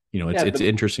frequently. It's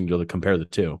interesting to compare the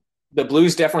two. The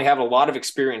Blues definitely have a lot of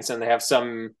experience, and they have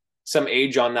some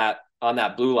age on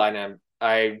that blue line. And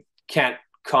I can't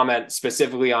comment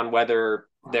specifically on whether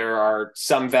there are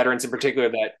some veterans in particular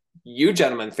that you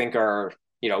gentlemen think are,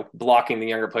 blocking the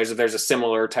younger players, if there's a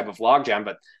similar type of logjam.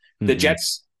 But the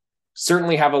Jets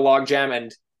certainly have a logjam,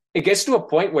 and it gets to a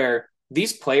point where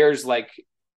these players like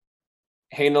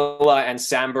Heinola and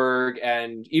Sandberg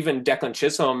and even Declan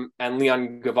Chisholm and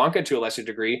Leon Gavanka to a lesser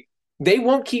degree, they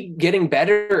won't keep getting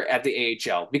better at the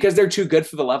AHL because they're too good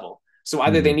for the level. So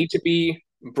either they need to be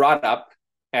brought up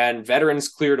and veterans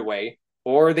cleared away,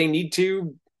 or they need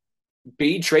to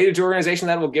be traded to an organization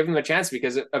that will give them a chance,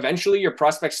 because eventually your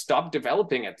prospects stop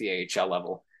developing at the AHL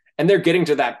level. And they're getting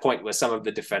to that point with some of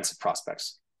the defensive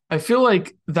prospects. I feel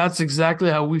like that's exactly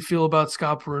how we feel about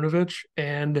Scott Perunovich,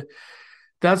 and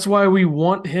that's why we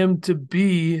want him to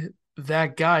be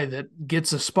that guy that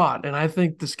gets a spot. And I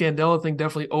think the Scandella thing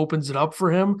definitely opens it up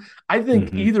for him. I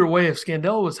think either way, if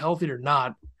Scandella was healthy or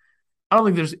not, I don't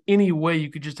think there's any way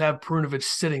you could just have Perunovich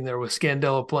sitting there with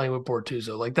Scandella playing with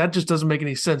Bortuzzo. Like, that just doesn't make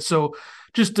any sense. So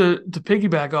just to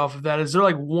piggyback off of that, is there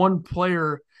like one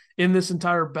player in this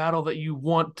entire battle that you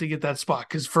want to get that spot?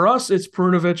 Because for us, it's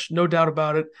Perunovich, no doubt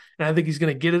about it. And I think he's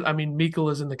going to get it. I mean, Mikkel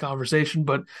is in the conversation,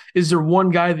 but is there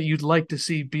one guy that you'd like to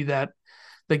see be the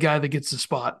guy that gets the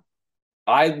spot?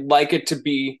 I'd like it to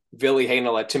be Ville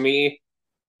Heinola. To me,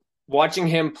 watching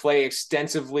him play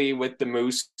extensively with the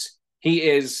Moose, he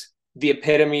is the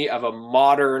epitome of a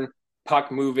modern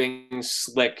puck-moving,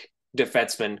 slick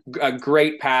defenseman, a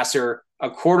great passer, a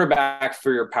quarterback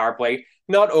for your power play.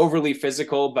 Not overly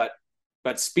physical,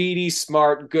 but speedy,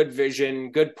 smart, good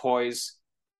vision, good poise.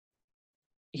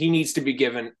 He needs to be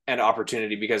given an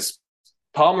opportunity, because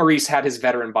Paul Maurice had his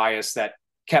veteran bias that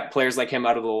kept players like him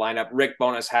out of the lineup. Rick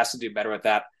Bowness has to do better with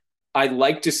that. I'd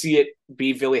like to see it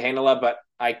be Ville Heinola, but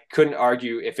I couldn't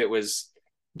argue if it was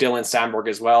Dylan Samberg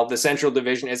as well. The Central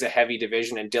Division is a heavy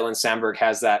division, and Dylan Samberg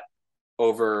has that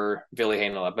over Ville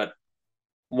Heinola. But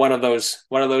one of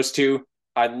those two,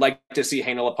 I'd like to see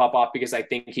Heinola pop off because I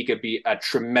think he could be a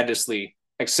tremendously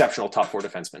exceptional top four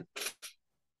defenseman.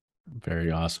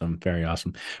 Very awesome. Very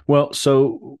awesome. Well,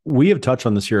 so we have touched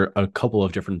on this here a couple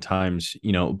of different times,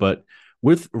 but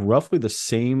with roughly the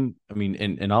same,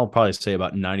 and I'll probably say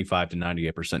about 95 to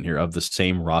 98% here of the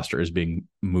same roster is being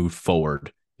moved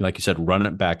forward. Like you said, run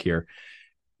it back here.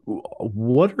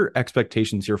 What are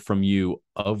expectations here from you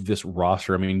of this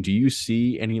roster? Do you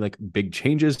see any big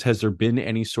changes? Has there been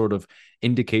any sort of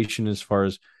indication as far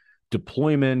as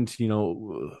deployment,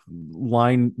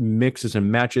 line mixes and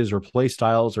matches or play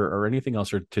styles or anything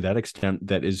else, or to that extent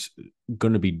that is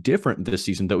going to be different this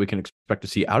season that we can expect to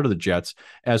see out of the Jets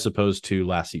as opposed to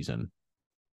last season?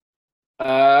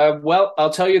 Well, I'll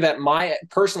tell you that my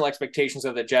personal expectations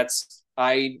of the Jets,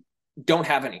 I don't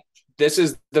have any. This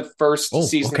is the first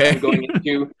season I'm going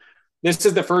into. This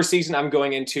is the first season I'm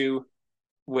going into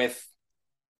with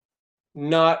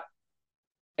not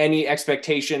any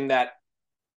expectation that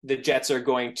the Jets are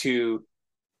going to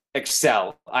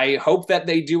excel. I hope that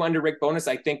they do under Rick Bowness.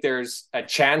 I think there's a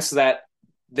chance that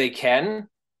they can,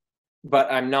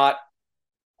 but I'm not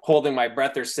holding my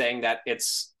breath or saying that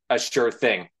it's a sure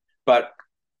thing. But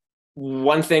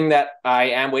one thing that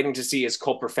I am waiting to see is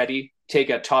Cole Perfetti take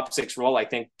a top six role. I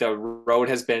think the road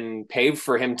has been paved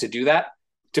for him to do that,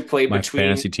 to play my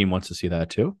fantasy team wants to see that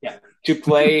too. Yeah, to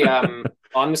play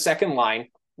on the second line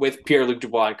with Pierre-Luc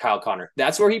Dubois and Kyle Connor.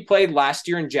 That's where he played last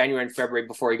year in January and February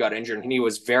before he got injured, and he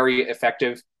was very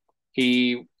effective.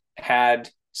 He had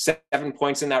 7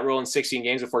 points in that role in 16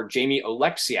 games before Jamie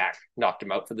Oleksiak knocked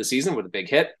him out for the season with a big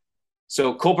hit.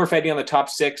 So Cole Perfetti on the top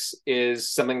six is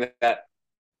something that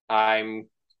I'm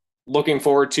looking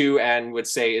forward to and would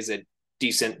say is a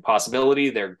decent possibility.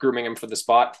 They're grooming him for the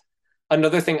spot.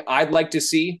 Another thing I'd like to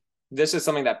see, this is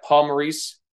something that Paul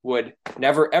Maurice would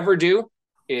never, ever do,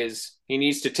 is he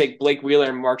needs to take Blake Wheeler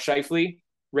and Mark Scheifele,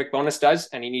 Rick Bowness does,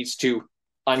 and he needs to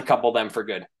uncouple them for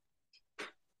good.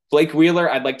 Blake Wheeler,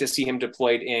 I'd like to see him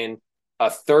deployed in a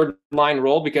third line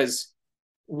role because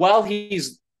while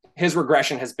his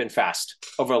regression has been fast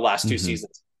over the last two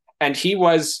seasons, and he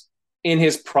was in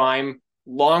his prime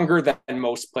longer than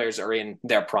most players are in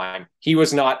their prime. He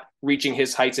was not reaching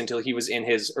his heights until he was in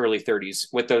his early 30s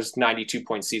with those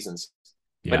 92-point seasons.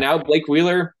 Yeah. But now Blake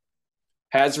Wheeler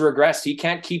has regressed. He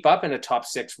can't keep up in a top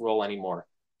six role anymore.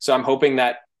 So I'm hoping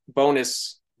that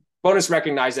Bowness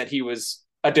recognized that he was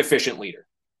a deficient leader.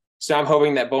 So I'm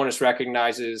hoping that Bowness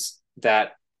recognizes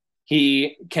that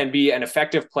he can be an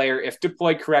effective player if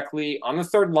deployed correctly on the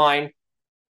third line,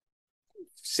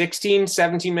 16,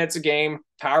 17 minutes a game,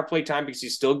 power play time, because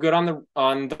he's still good on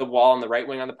the wall on the right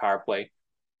wing on the power play.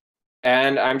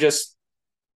 And I'm just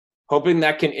hoping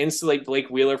that can insulate Blake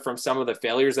Wheeler from some of the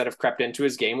failures that have crept into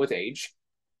his game with age,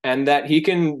 and that he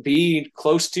can be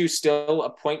close to still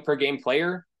a point per game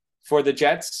player for the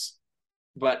Jets,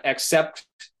 but accept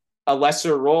a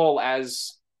lesser role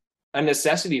as a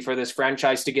necessity for this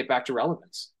franchise to get back to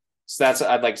relevance. So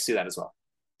I'd like to see that as well.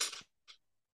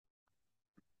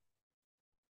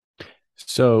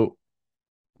 So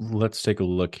let's take a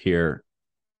look here.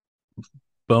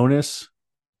 Bowness.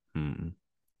 I'm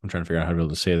trying to figure out how to be able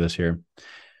to say this here.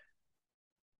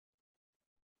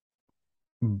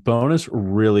 Bowness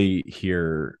really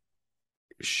here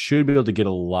should be able to get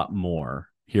a lot more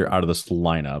here out of this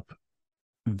lineup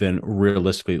than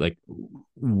realistically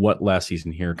what last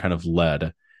season here kind of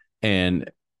led. And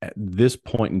at this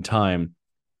point in time,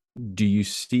 do you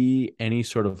see any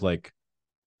sort of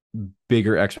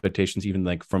bigger expectations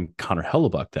even from Connor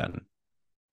Hellebuck then?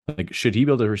 Should he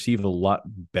be able to receive a lot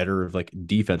better of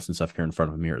defense and stuff here in front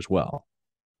of him here as well?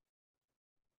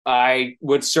 I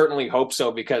would certainly hope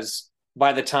so, because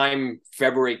by the time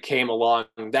February came along,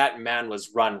 that man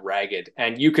was run ragged,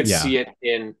 and you could see it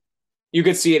in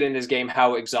his game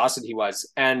how exhausted he was.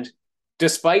 And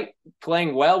despite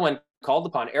playing well when called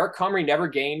upon, Eric Comrie never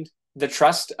gained the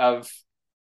trust of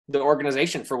the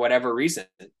organization for whatever reason.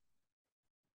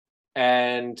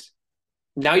 And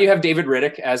now you have David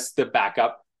Riddick as the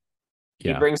backup.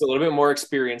 He brings a little bit more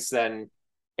experience than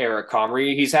Eric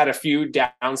Comrie. He's had a few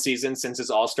down seasons since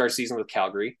his all-star season with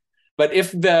Calgary. But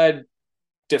if the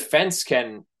defense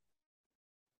can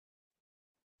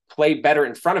play better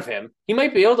in front of him, he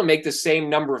might be able to make the same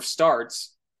number of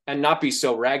starts and not be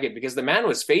so ragged, because the man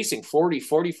was facing 40,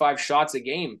 45 shots a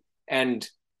game and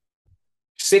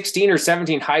 16 or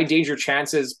 17 high danger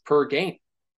chances per game.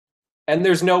 And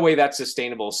there's no way that's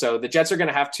sustainable. So the Jets are going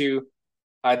to have to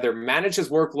either manage his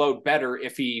workload better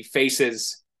if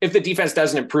the defense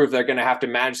doesn't improve, they're going to have to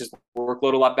manage his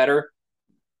workload a lot better.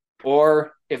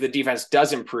 Or if the defense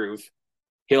does improve,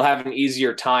 he'll have an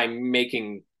easier time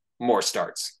making more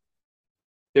starts.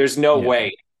 There's no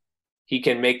way he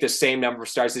can make the same number of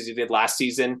starts as he did last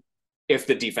season if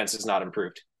the defense is not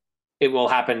improved. It will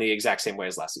happen the exact same way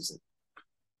as last season.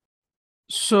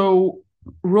 So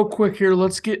real quick here,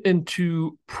 let's get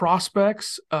into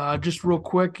prospects. Just real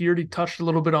quick, you already touched a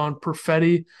little bit on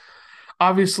Perfetti.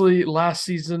 Obviously, last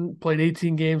season played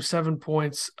 18 games, 7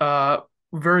 points.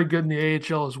 Very good in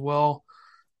the AHL as well.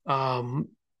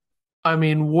 I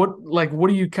mean, what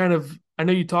do you kind of? I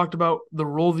know you talked about the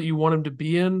role that you want him to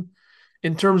be in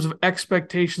terms of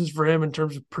expectations for him, in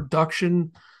terms of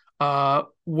production.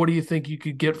 What do you think you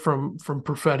could get from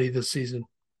Perfetti this season?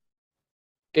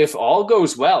 If all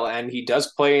goes well and he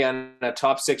does play in a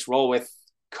top 6 role with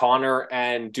Connor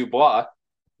and Dubois,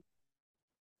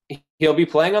 he'll be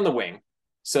playing on the wing.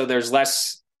 So there's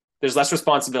less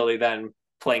responsibility than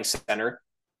playing center.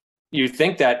 You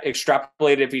think that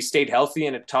extrapolated, if he stayed healthy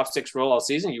in a top 6 role all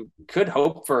season, you could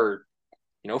hope for,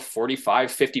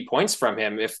 45, 50 points from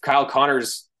him. If Kyle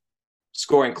Connor's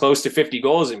scoring close to 50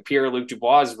 goals and Pierre-Luc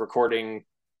Dubois is recording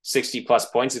 60 plus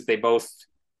points, if they both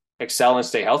excel and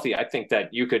stay healthy, I think that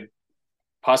you could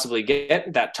possibly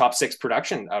get that top 6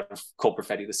 production out of Cole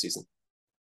Perfetti this season.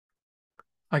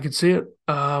 I could see it.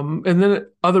 And then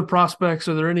other prospects,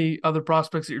 are there any other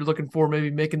prospects that you're looking for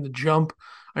maybe making the jump?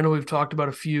 I know we've talked about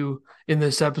a few in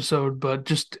this episode, but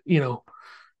just,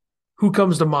 who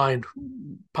comes to mind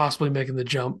possibly making the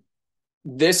jump?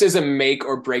 This is a make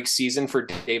or break season for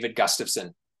David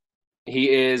Gustafsson. He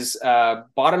is a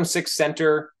bottom 6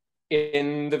 center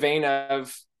in the vein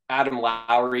of Adam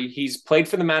Lowry. He's played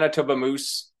for the Manitoba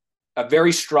Moose, a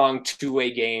very strong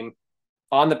two-way game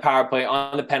on the power play,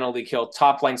 on the penalty kill,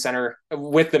 top line center.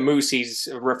 With the Moose, he's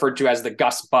referred to as the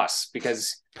Gus Bus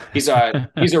because he's a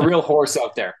real horse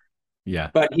out there.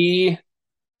 Yeah. But he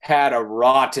had a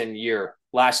rotten year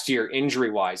last year,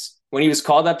 injury-wise. When he was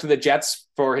called up to the Jets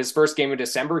for his first game in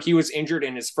December, he was injured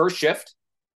in his first shift.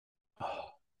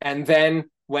 And then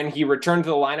when he returned to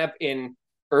the lineup in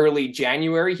early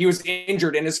January, he was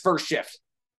injured in his first shift.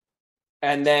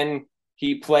 And then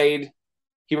he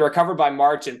recovered by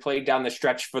March and played down the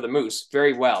stretch for the Moose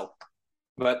very well.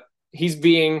 But he's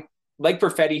being, like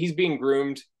Perfetti, he's being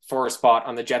groomed for a spot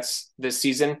on the Jets this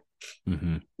season.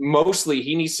 Mm-hmm. Mostly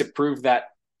he needs to prove that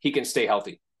he can stay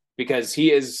healthy because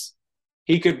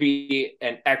he could be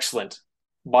an excellent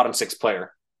bottom 6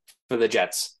 player for the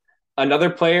Jets. Another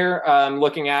player I'm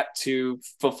looking at to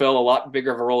fulfill a lot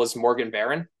bigger of a role is Morgan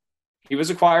Barron. He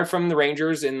was acquired from the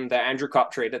Rangers in the Andrew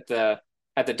Kopp trade at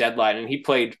the deadline, and he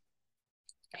played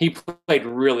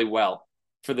really well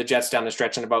for the Jets down the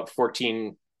stretch in about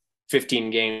 14,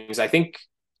 15 games. I think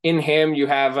in him you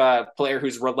have a player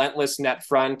who's relentless net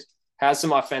front, has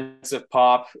some offensive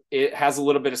pop. It has a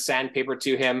little bit of sandpaper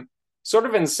to him, sort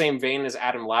of in the same vein as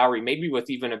Adam Lowry, maybe with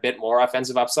even a bit more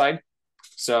offensive upside.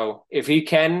 So if he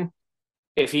can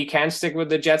stick with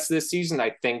the Jets this season,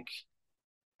 I think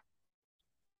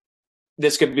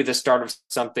this could be the start of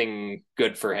something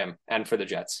good for him and for the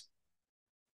Jets.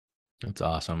 That's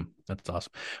awesome.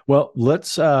 Well,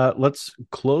 let's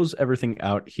close everything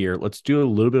out here. Let's do a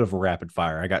little bit of a rapid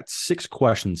fire. I got 6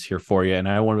 questions here for you, and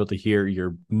I want to be able to hear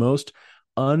your most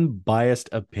unbiased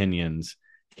opinions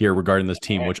here regarding this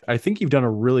team, which I think you've done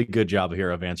a really good job here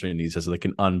of answering these as like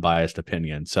an unbiased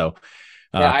opinion. So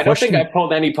I don't think I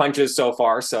pulled any punches so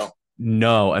far. So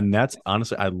no, and that's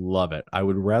honestly, I love it. I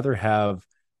would rather have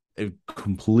a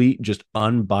complete, just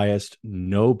unbiased,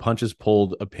 no punches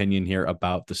pulled opinion here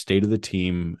about the state of the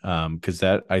team, because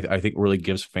that I think really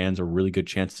gives fans a really good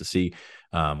chance to see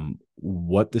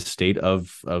what the state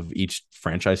of each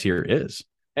franchise here is.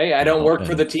 Hey, I don't work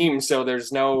for the team, so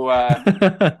there's no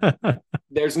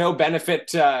there's no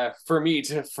benefit for me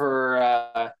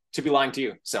to be lying to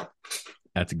you. So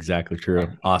that's exactly true.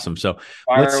 Awesome. So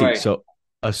Fire let's away. see. So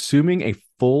assuming a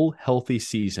full healthy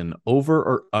season, over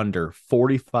or under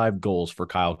 45 goals for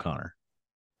Kyle Connor?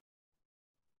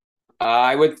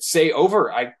 I would say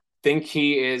over. I think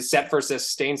he is set for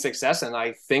sustained success, and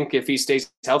I think if he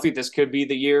stays healthy, this could be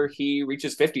the year he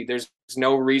reaches 50. There's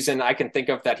no reason I can think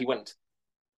of that he wouldn't.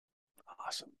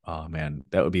 Awesome. Oh, man,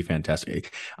 that would be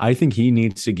fantastic. I think he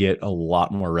needs to get a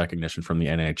lot more recognition from the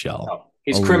NHL. Oh,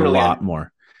 he's criminally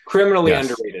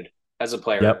underrated as a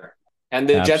player. Yep. And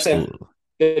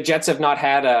the Jets have not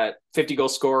had a 50-goal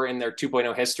scorer in their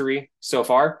 2.0 history so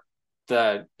far.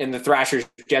 In the Thrashers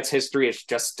Jets history, it's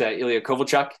just Ilya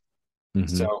Kovalchuk. Mhm.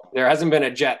 So there hasn't been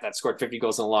a Jet that scored 50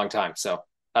 goals in a long time. So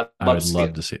I'd I love would to see love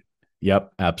it. to see it.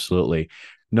 Yep, absolutely.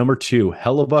 Number 2,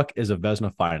 Hellebuck is a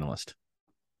Vezina finalist.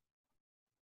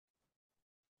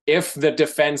 If the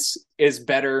defense is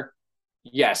better,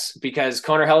 yes, because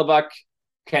Connor Hellebuck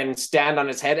can stand on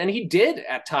his head, and he did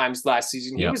at times last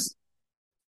season. He Yep. was,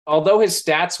 although his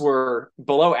stats were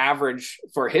below average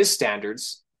for his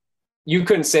standards, you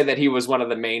couldn't say that he was one of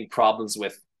the main problems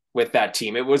with that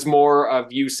team. It was more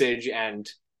of usage and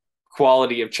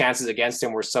quality of chances against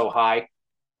him were so high.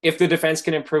 If the defense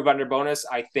can improve under Bonus,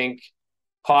 I think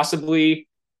possibly.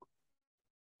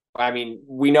 I mean,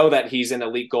 we know that he's an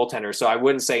elite goaltender, so I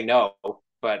wouldn't say no,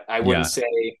 but I wouldn't Yeah.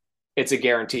 say it's a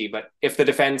guarantee. But if the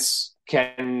defense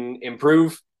can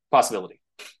improve, possibility.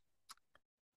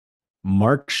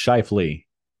 Mark Scheifele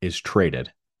is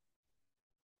traded.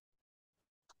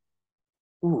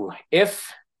 Ooh,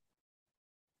 if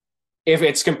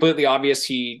it's completely obvious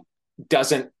he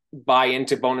doesn't buy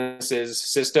into Bonus's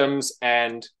systems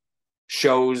and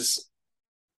shows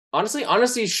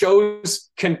honestly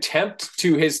shows contempt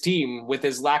to his team with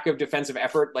his lack of defensive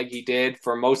effort like he did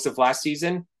for most of last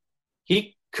season,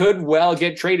 he could well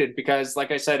get traded because,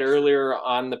 like I said earlier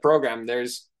on the program,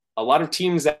 there's a lot of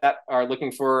teams that are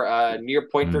looking for a near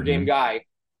point per game guy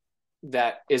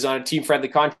that is on a team-friendly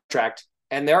contract.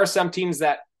 And there are some teams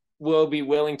that will be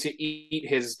willing to eat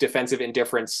his defensive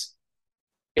indifference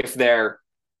if they're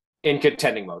in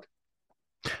contending mode.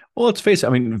 Well, let's face it. I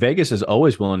mean, Vegas is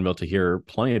always willing to hear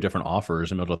plenty of different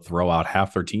offers and be able to throw out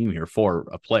half their team here for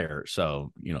a player.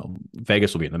 So,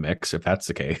 Vegas will be in the mix if that's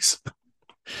the case.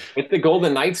 With the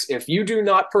Golden Knights, if you do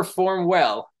not perform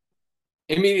well,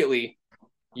 immediately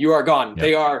you are gone. Yep.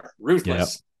 They are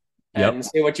ruthless. Yep. And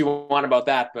say what you want about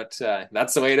that, but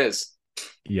that's the way it is.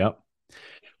 Yep.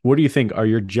 What do you think? Are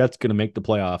your Jets going to make the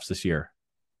playoffs this year?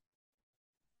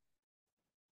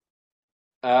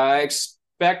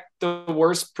 Expect the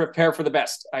worst, prepare for the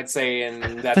best, I'd say,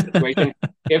 in that situation.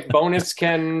 If Bonus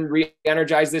can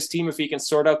re-energize this team, if he can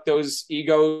sort out those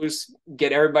egos,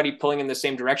 get everybody pulling in the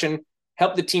same direction,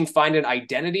 help the team find an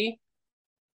identity,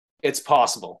 it's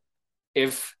possible.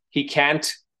 If he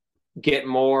can't get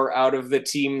more out of the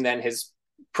team than his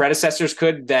predecessors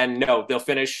could, then no, they'll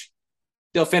finish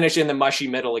in the mushy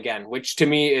middle again, which to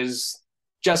me is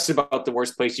just about the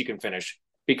worst place you can finish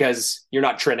because you're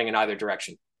not trending in either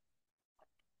direction.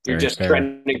 You're Very just fair.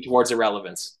 trending towards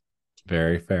irrelevance.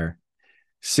 Very fair.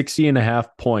 60.5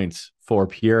 points for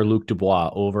Pierre-Luc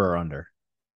Dubois, over or under?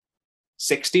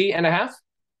 60.5?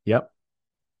 Yep.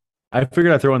 I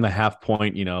figured I'd throw in the half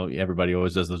point. Everybody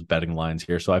always does those betting lines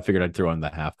here. So I figured I'd throw in the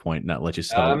half point, not let you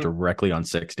settle directly on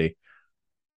 60.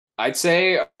 I'd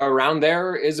say around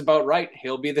there is about right.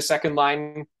 He'll be the second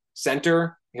line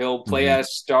center. He'll play a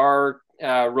star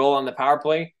role on the power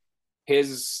play.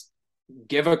 His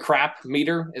give a crap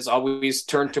meter is always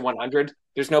turned to 100.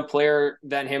 There's no player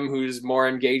than him who's more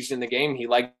engaged in the game. He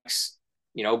likes,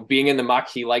 being in the muck.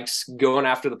 He likes going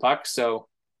after the puck. So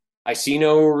I see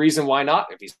no reason why not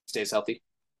if he stays healthy.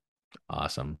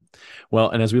 Awesome. Well,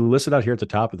 and as we listed out here at the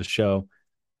top of the show,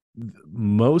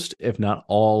 most, if not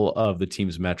all, of the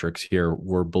team's metrics here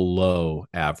were below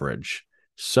average.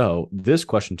 So this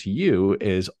question to you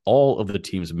is all of the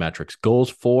team's metrics, goals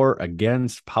for,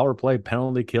 against, power play,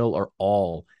 penalty kill, are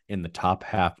all in the top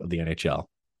half of the NHL.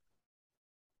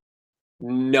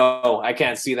 No, I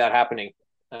can't see that happening.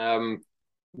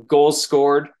 Goals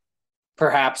scored,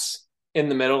 perhaps in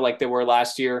the middle like they were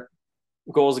last year.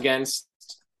 Goals against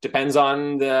depends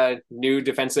on the new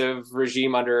defensive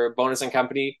regime under Bonus and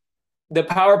company. The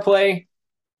power play,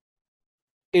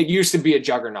 it used to be a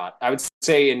juggernaut. I would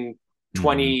say in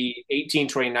 2018,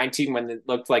 2019, when it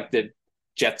looked like the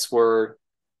Jets were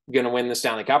going to win the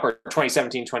Stanley Cup, or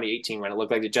 2017, 2018, when it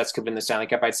looked like the Jets could win the Stanley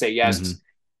Cup, I'd say yes. It's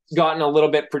gotten a little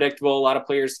bit predictable. A lot of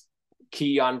players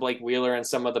key on Blake Wheeler and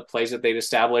some of the plays that they've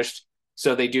established.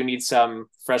 So they do need some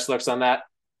fresh looks on that.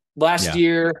 Last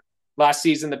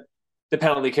season, the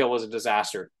penalty kill was a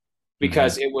disaster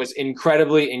because it was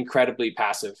incredibly, incredibly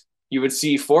passive. You would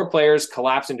see four players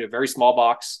collapse into a very small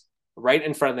box right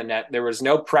in front of the net. There was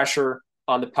no pressure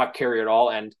on the puck carrier at all.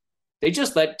 And they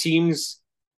just let teams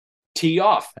tee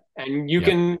off. And you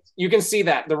can see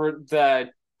that the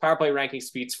power play ranking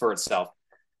speaks for itself.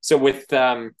 So with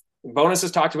Bonus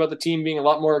has talked about the team being a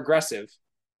lot more aggressive.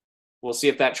 We'll see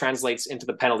if that translates into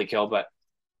the penalty kill, but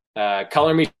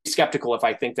color me skeptical if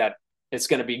I think that it's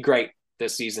going to be great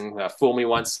this season. Fool me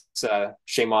once,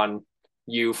 shame on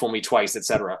you, fool me twice,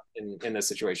 etc. in this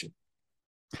situation.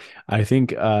 I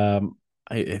think if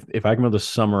I can be able to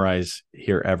summarize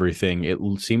here everything, it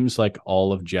seems like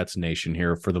all of Jets Nation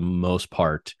here, for the most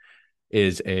part,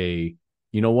 is a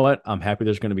you know what? I'm happy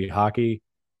there's going to be hockey,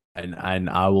 and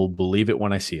I will believe it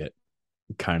when I see it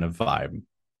kind of vibe.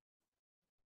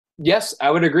 Yes, I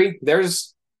would agree.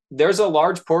 There's a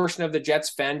large portion of the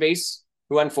Jets fan base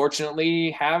who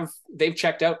unfortunately they've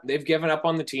checked out. They've given up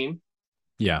on the team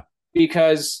Yeah.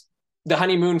 because the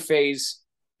honeymoon phase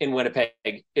in Winnipeg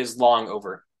is long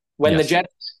over. When the Yes.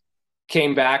 Jets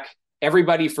came back,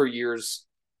 everybody for years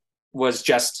was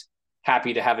just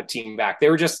happy to have a team back. They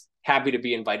were just happy to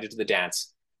be invited to the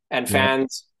dance. And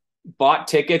fans bought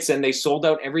tickets and they sold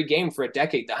out every game for a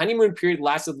decade. The honeymoon period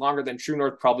lasted longer than True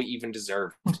North probably even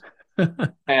deserved.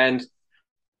 And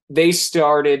they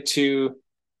started to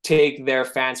take their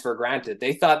fans for granted.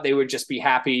 They thought they would just be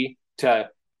happy to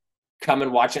come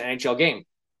and watch an NHL game.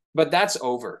 But that's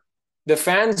over. The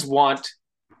fans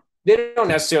they don't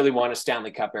necessarily want a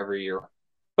Stanley Cup every year,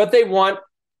 but they want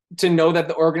to know that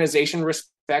the organization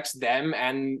respects them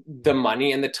and the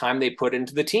money and the time they put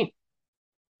into the team.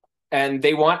 And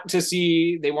they want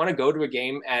to go to a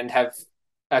game and have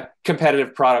a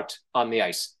competitive product on the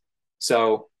ice.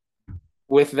 So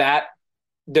with that,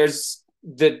 there's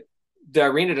the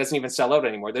arena doesn't even sell out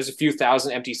anymore. There's a few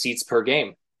thousand empty seats per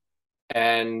game.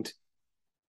 And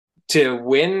to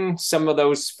win some of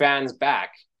those fans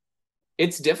back,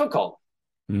 it's difficult,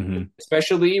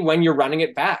 especially when you're running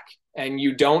it back and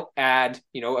you don't add,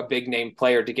 a big name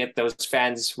player to get those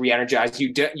fans re-energized.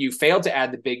 You failed to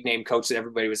add the big name coach that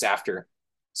everybody was after.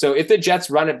 So if the Jets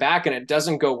run it back and it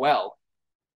doesn't go well,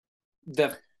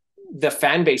 the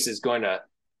fan base is going to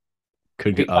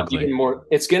get ugly. Even more.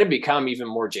 It's going to become even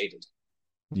more jaded.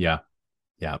 Yeah.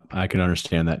 I can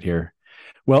understand that here.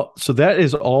 Well, so that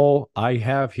is all I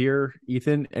have here.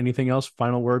 Ethan, anything else?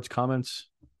 Final words, comments?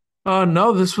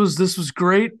 No, this was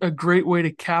great. A great way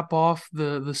to cap off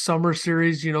the summer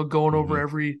series, going over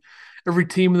every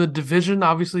team in the division,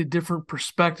 obviously different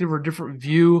perspective or different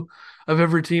view of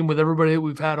every team with everybody that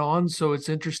we've had on. So it's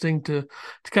interesting to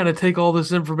kind of take all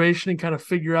this information and kind of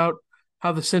figure out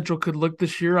how the Central could look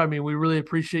this year. I mean, we really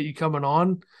appreciate you coming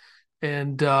on,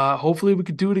 and hopefully we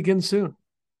could do it again soon.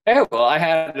 Yeah, well, I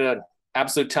had an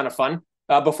absolute ton of fun.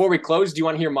 Before we close, do you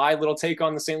want to hear my little take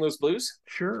on the St. Louis Blues?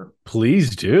 Sure.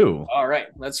 Please do. All right,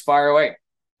 let's fire away.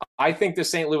 I think the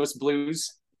St. Louis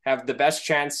Blues have the best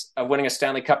chance of winning a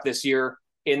Stanley Cup this year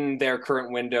in their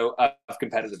current window of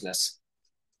competitiveness.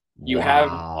 You have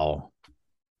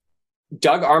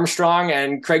Doug Armstrong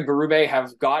and Craig Berube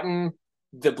have gotten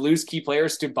the Blues key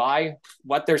players to buy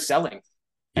what they're selling.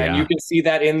 Yeah. And you can see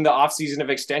that in the offseason of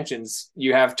extensions.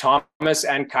 You have Thomas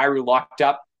and Kyrou locked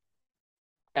up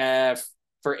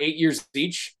for 8 years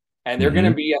each, and they're going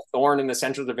to be a thorn in the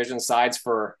Central Division sides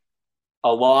for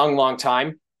a long, long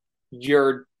time.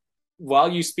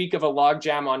 While you speak of a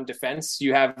logjam on defense,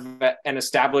 you have an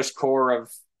established core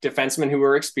of defensemen who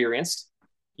are experienced.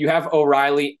 You have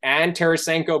O'Reilly and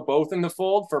Tarasenko both in the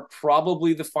fold for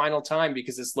probably the final time,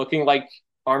 because it's looking like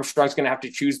Armstrong's going to have to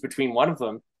choose between one of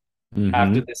them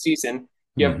after the season.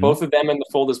 You have both of them in the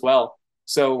fold as well.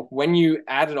 So when you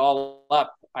add it all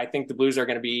up, I think the Blues are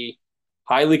going to be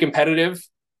highly competitive.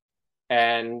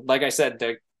 And like I said,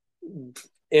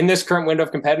 in this current window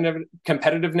of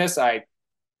competitiveness, I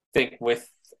think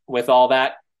with all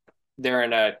that, they're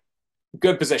in a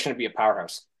good position to be a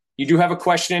powerhouse. You do have a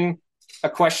question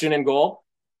in goal,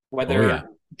 whether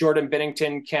Jordan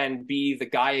Binnington can be the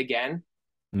guy again.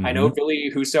 I know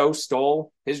Billy Husso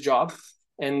stole his job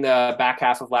in the back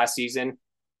half of last season.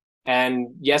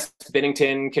 And yes,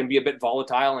 Binnington can be a bit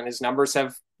volatile, and his numbers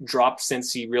have dropped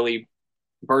since he really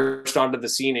burst onto the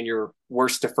scene in your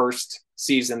worst to first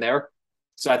season there.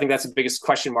 So I think that's the biggest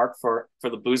question mark for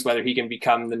the Blues, whether he can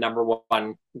become the number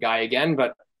one guy again.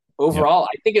 But overall,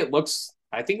 I think it looks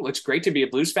great to be a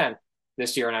Blues fan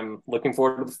this year, and I'm looking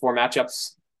forward to the 4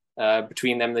 matchups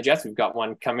between them and the Jets. We've got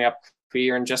one coming up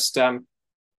here in just in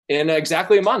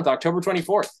exactly a month, October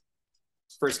 24th,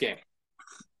 first game.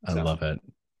 I love it.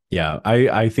 Yeah,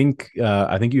 I think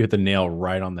you hit the nail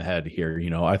right on the head here.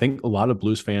 I think a lot of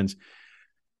Blues fans,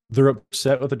 they're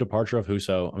upset with the departure of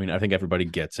Husso. I mean, I think everybody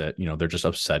gets it. They're just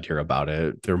upset here about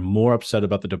it. They're more upset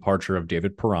about the departure of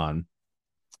David Perron.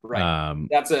 Right.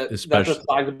 That's a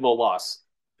sizable loss.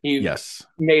 He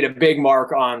made a big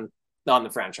mark on the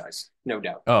franchise, no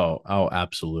doubt. Oh,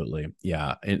 absolutely.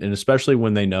 Yeah. And especially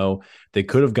when they know they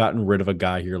could have gotten rid of a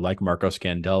guy here like Marco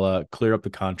Scandella, cleared up the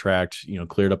contract,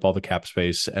 cleared up all the cap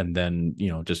space, and then,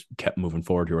 just kept moving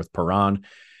forward here with Perron.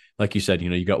 Like you said,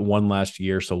 you got one last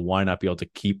year, so why not be able to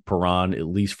keep Perron at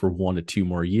least for 1 to 2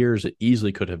 more years? It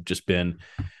easily could have just been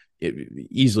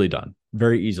easily done,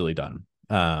 very easily done.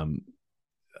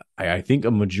 I think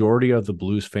a majority of the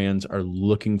Blues fans are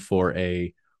looking for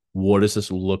what does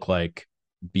this look like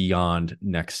beyond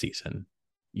next season.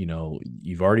 You know,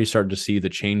 you've already started to see the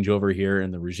changeover here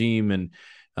in the regime and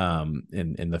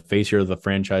in the face here of the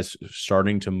franchise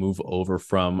starting to move over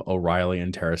from O'Reilly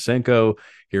and Tarasenko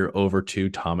here over to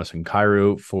Thomas and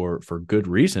Kyrou for good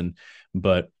reason,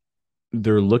 but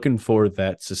they're looking for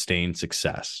that sustained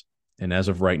success. And as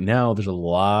of right now, there's a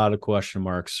lot of question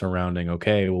marks surrounding,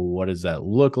 okay, well, what does that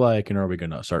look like? And are we going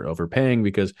to start overpaying?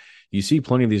 Because you see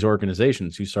plenty of these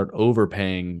organizations who start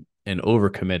overpaying and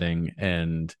overcommitting,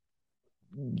 and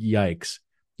yikes.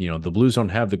 You know, the Blues don't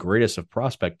have the greatest of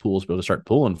prospect pools to be able to start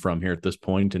pulling from here at this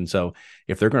point. And so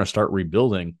if they're going to start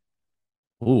rebuilding,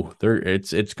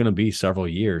 it's going to be several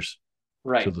years.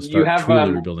 Right. So they'll start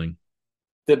truly rebuilding.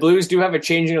 The Blues do have a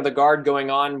changing of the guard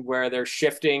going on where they're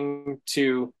shifting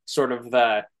to sort of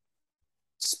the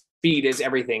speed is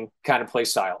everything kind of play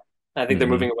style. I think they're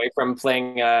moving away from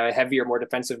playing a heavier, more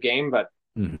defensive game, but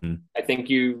I think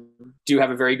you do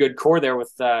have a very good core there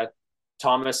with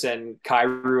Thomas and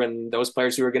Kyrou and those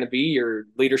players who are going to be your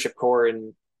leadership core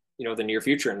in, you know, the near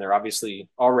future. And they're obviously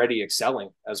already excelling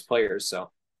as players.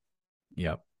 So,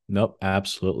 yeah. Nope,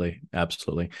 absolutely.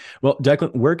 Absolutely. Well,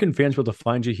 Declan, where can fans be able to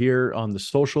find you here on the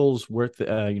socials? Where,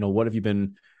 what have you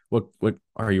been, what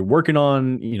are you working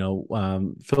on? You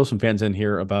know, fill some fans in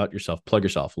here about yourself, plug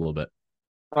yourself a little bit.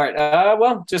 All right.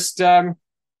 Well, just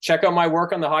check out my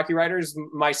work on the Hockey Writers,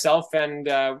 myself, and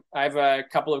I have a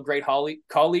couple of great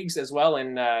colleagues as well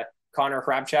in Connor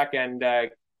Hrabchak and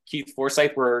Keith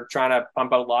Forsyth. We're trying to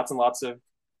pump out lots and lots of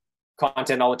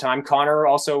content all the time. Connor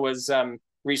also was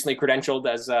recently credentialed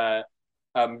as a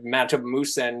Manitoba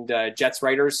Moose and Jets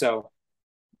writer, so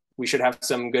we should have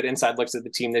some good inside looks at the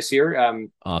team this year.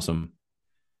 Awesome.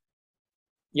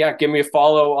 Yeah, give me a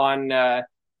follow on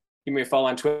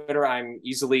Twitter. I'm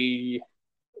easily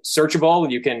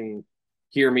searchable. You can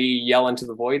hear me yell into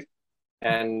the void,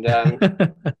 and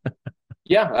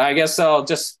yeah, I guess I'll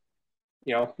just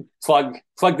plug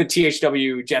the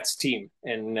THW Jets team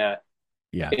in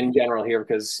general here,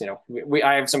 because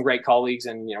I have some great colleagues,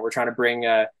 and we're trying to bring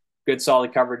good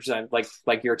solid coverage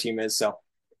like your team is. So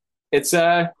it's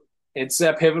a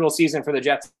pivotal season for the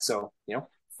Jets. So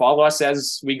follow us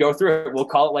as we go through it. We'll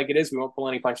call it like it is. We won't pull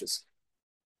any punches.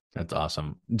 That's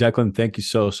awesome. Declan, thank you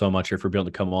so much here for being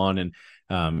able to come on. And,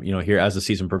 here as the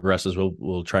season progresses,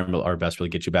 we'll try our best to really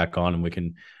get you back on, and we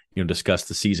can, discuss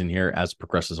the season here as it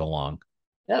progresses along.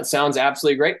 Yeah, it sounds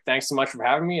absolutely great. Thanks so much for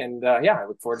having me. And I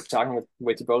look forward to talking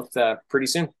with you both pretty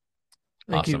soon.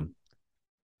 Thank awesome. you.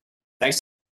 Thanks.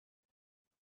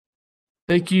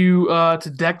 Thank you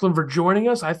to Declan for joining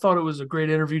us. I thought it was a great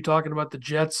interview talking about the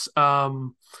Jets. A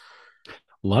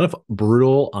lot of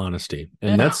brutal honesty,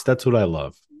 and that's what I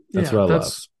love. That's what I love.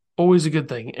 That's always a good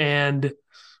thing. And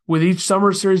with each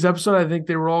Summer Series episode, I think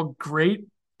they were all great.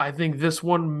 I think this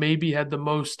one maybe had the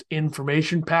most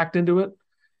information packed into it.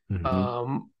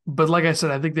 But like I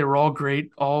said, I think they were all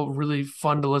great, all really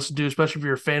fun to listen to, especially if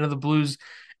you're a fan of the Blues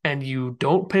and you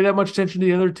don't pay that much attention to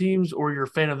the other teams, or you're a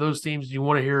fan of those teams and you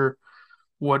want to hear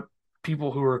what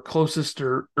people who are closest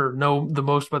or know the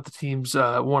most about the teams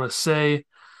want to say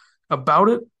about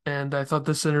it. And I thought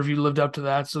this interview lived up to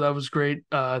that, so that was great.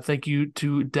 Thank you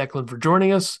to Declan for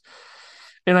joining us.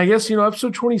 And I guess,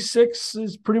 episode 26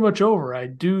 is pretty much over. I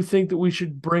do think that we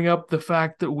should bring up the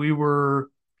fact that we were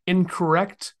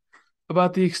incorrect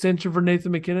about the extension for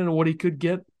Nathan MacKinnon and what he could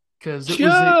get, because it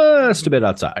was a bit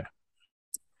outside.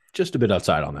 Just a bit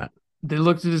outside on that. They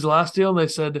looked at his last deal and they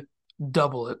said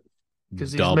double it,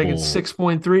 because he's making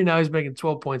 6.3, now he's making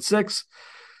 12.6,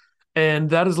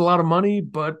 and that is a lot of money.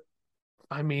 But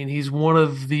I mean, he's one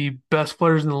of the best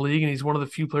players in the league, and he's one of the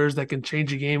few players that can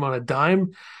change a game on a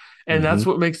dime, and that's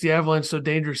what makes the Avalanche so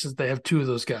dangerous, is they have two of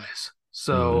those guys.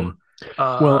 So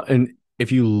well, and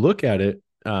if you look at it,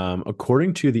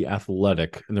 according to The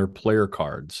Athletic and their player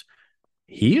cards,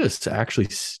 he is actually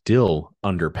still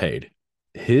underpaid.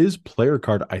 His player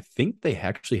card, I think they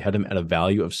actually had him at a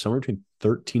value of somewhere between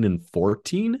 13 and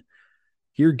 14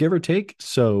 here, give or take.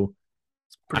 So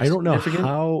I don't know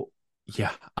how,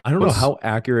 I don't know how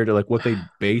accurate or like what they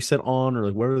base it on, or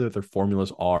like whatever their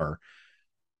formulas are.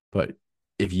 But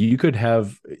if you could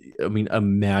have,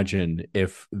 imagine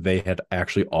if they had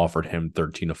actually offered him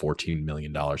 $13 to $14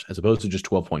 million as opposed to just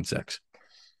 12.6.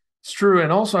 It's true.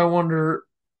 And also I wonder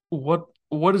what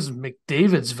is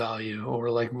McDavid's value, or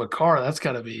like Makar. That's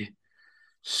got to be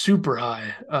super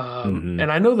high.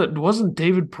 And I know that wasn't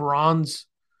David Perron's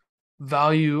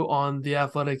value on the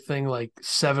Athletic thing like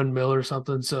 $7 million or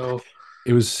something. So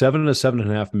it was $7 to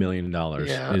 $7.5 million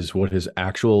is what his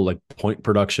actual like point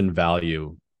production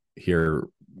value here.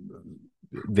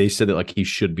 They said that like he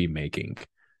should be making.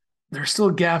 There's still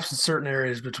gaps in certain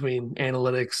areas between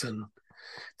analytics and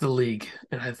the league.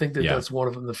 And I think that Yeah. that's one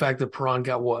of them. The fact that Perron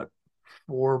got what,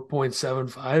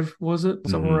 4.75 was it?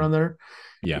 Somewhere Mhm. around there.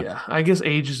 Yeah. I guess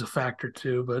age is a factor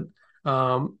too, but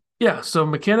so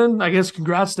McKinnon, I guess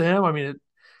congrats to him. I mean,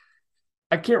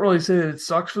 I can't really say that it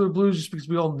sucks for the Blues just because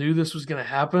we all knew this was going to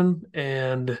happen,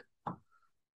 and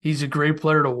he's a great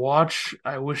player to watch.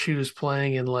 I wish he was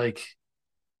playing in like,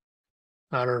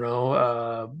 I don't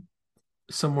know,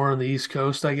 somewhere on the East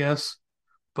Coast, I guess,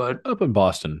 but Up in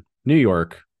Boston, New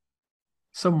York,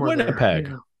 somewhere Winnipeg.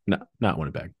 there. No, not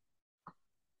Winnipeg.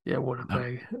 Yeah,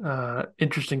 Winnipeg.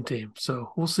 Interesting team.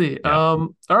 So we'll see. Yeah. All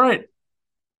right.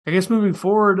 I guess moving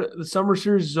forward, the summer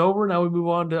series is over. Now we move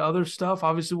on to other stuff.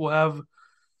 Obviously, we'll have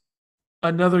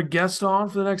another guest on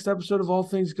for the next episode of All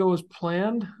Things Go as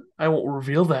planned. I won't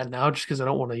reveal that now just because I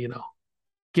don't want to,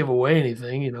 give away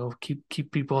anything,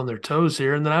 keep people on their toes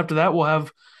here. And then after that, we'll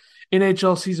have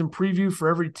NHL season preview for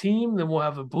every team. Then we'll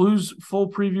have a Blues full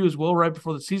preview as well right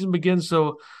before the season begins.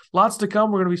 So lots to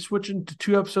come. We're going to be switching to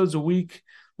 2 episodes a week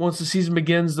once the season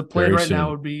begins. The plan Very now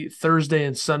soon. would be Thursday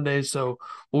and Sunday. So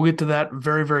we'll get to that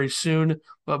very, very soon.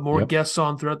 But more guests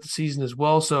on throughout the season as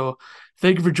well. So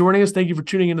thank you for joining us. Thank you for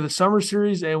tuning into the summer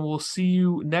series. And we'll see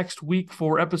you next week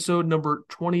for episode number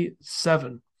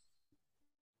 27.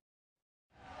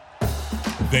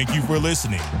 Thank you for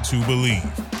listening to Believe.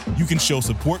 You can show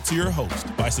support to your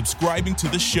host by subscribing to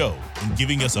the show and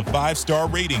giving us a 5-star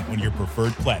rating on your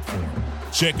preferred platform.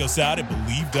 Check us out at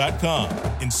Believe.com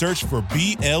and search for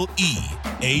BLEAV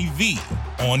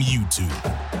on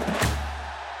YouTube.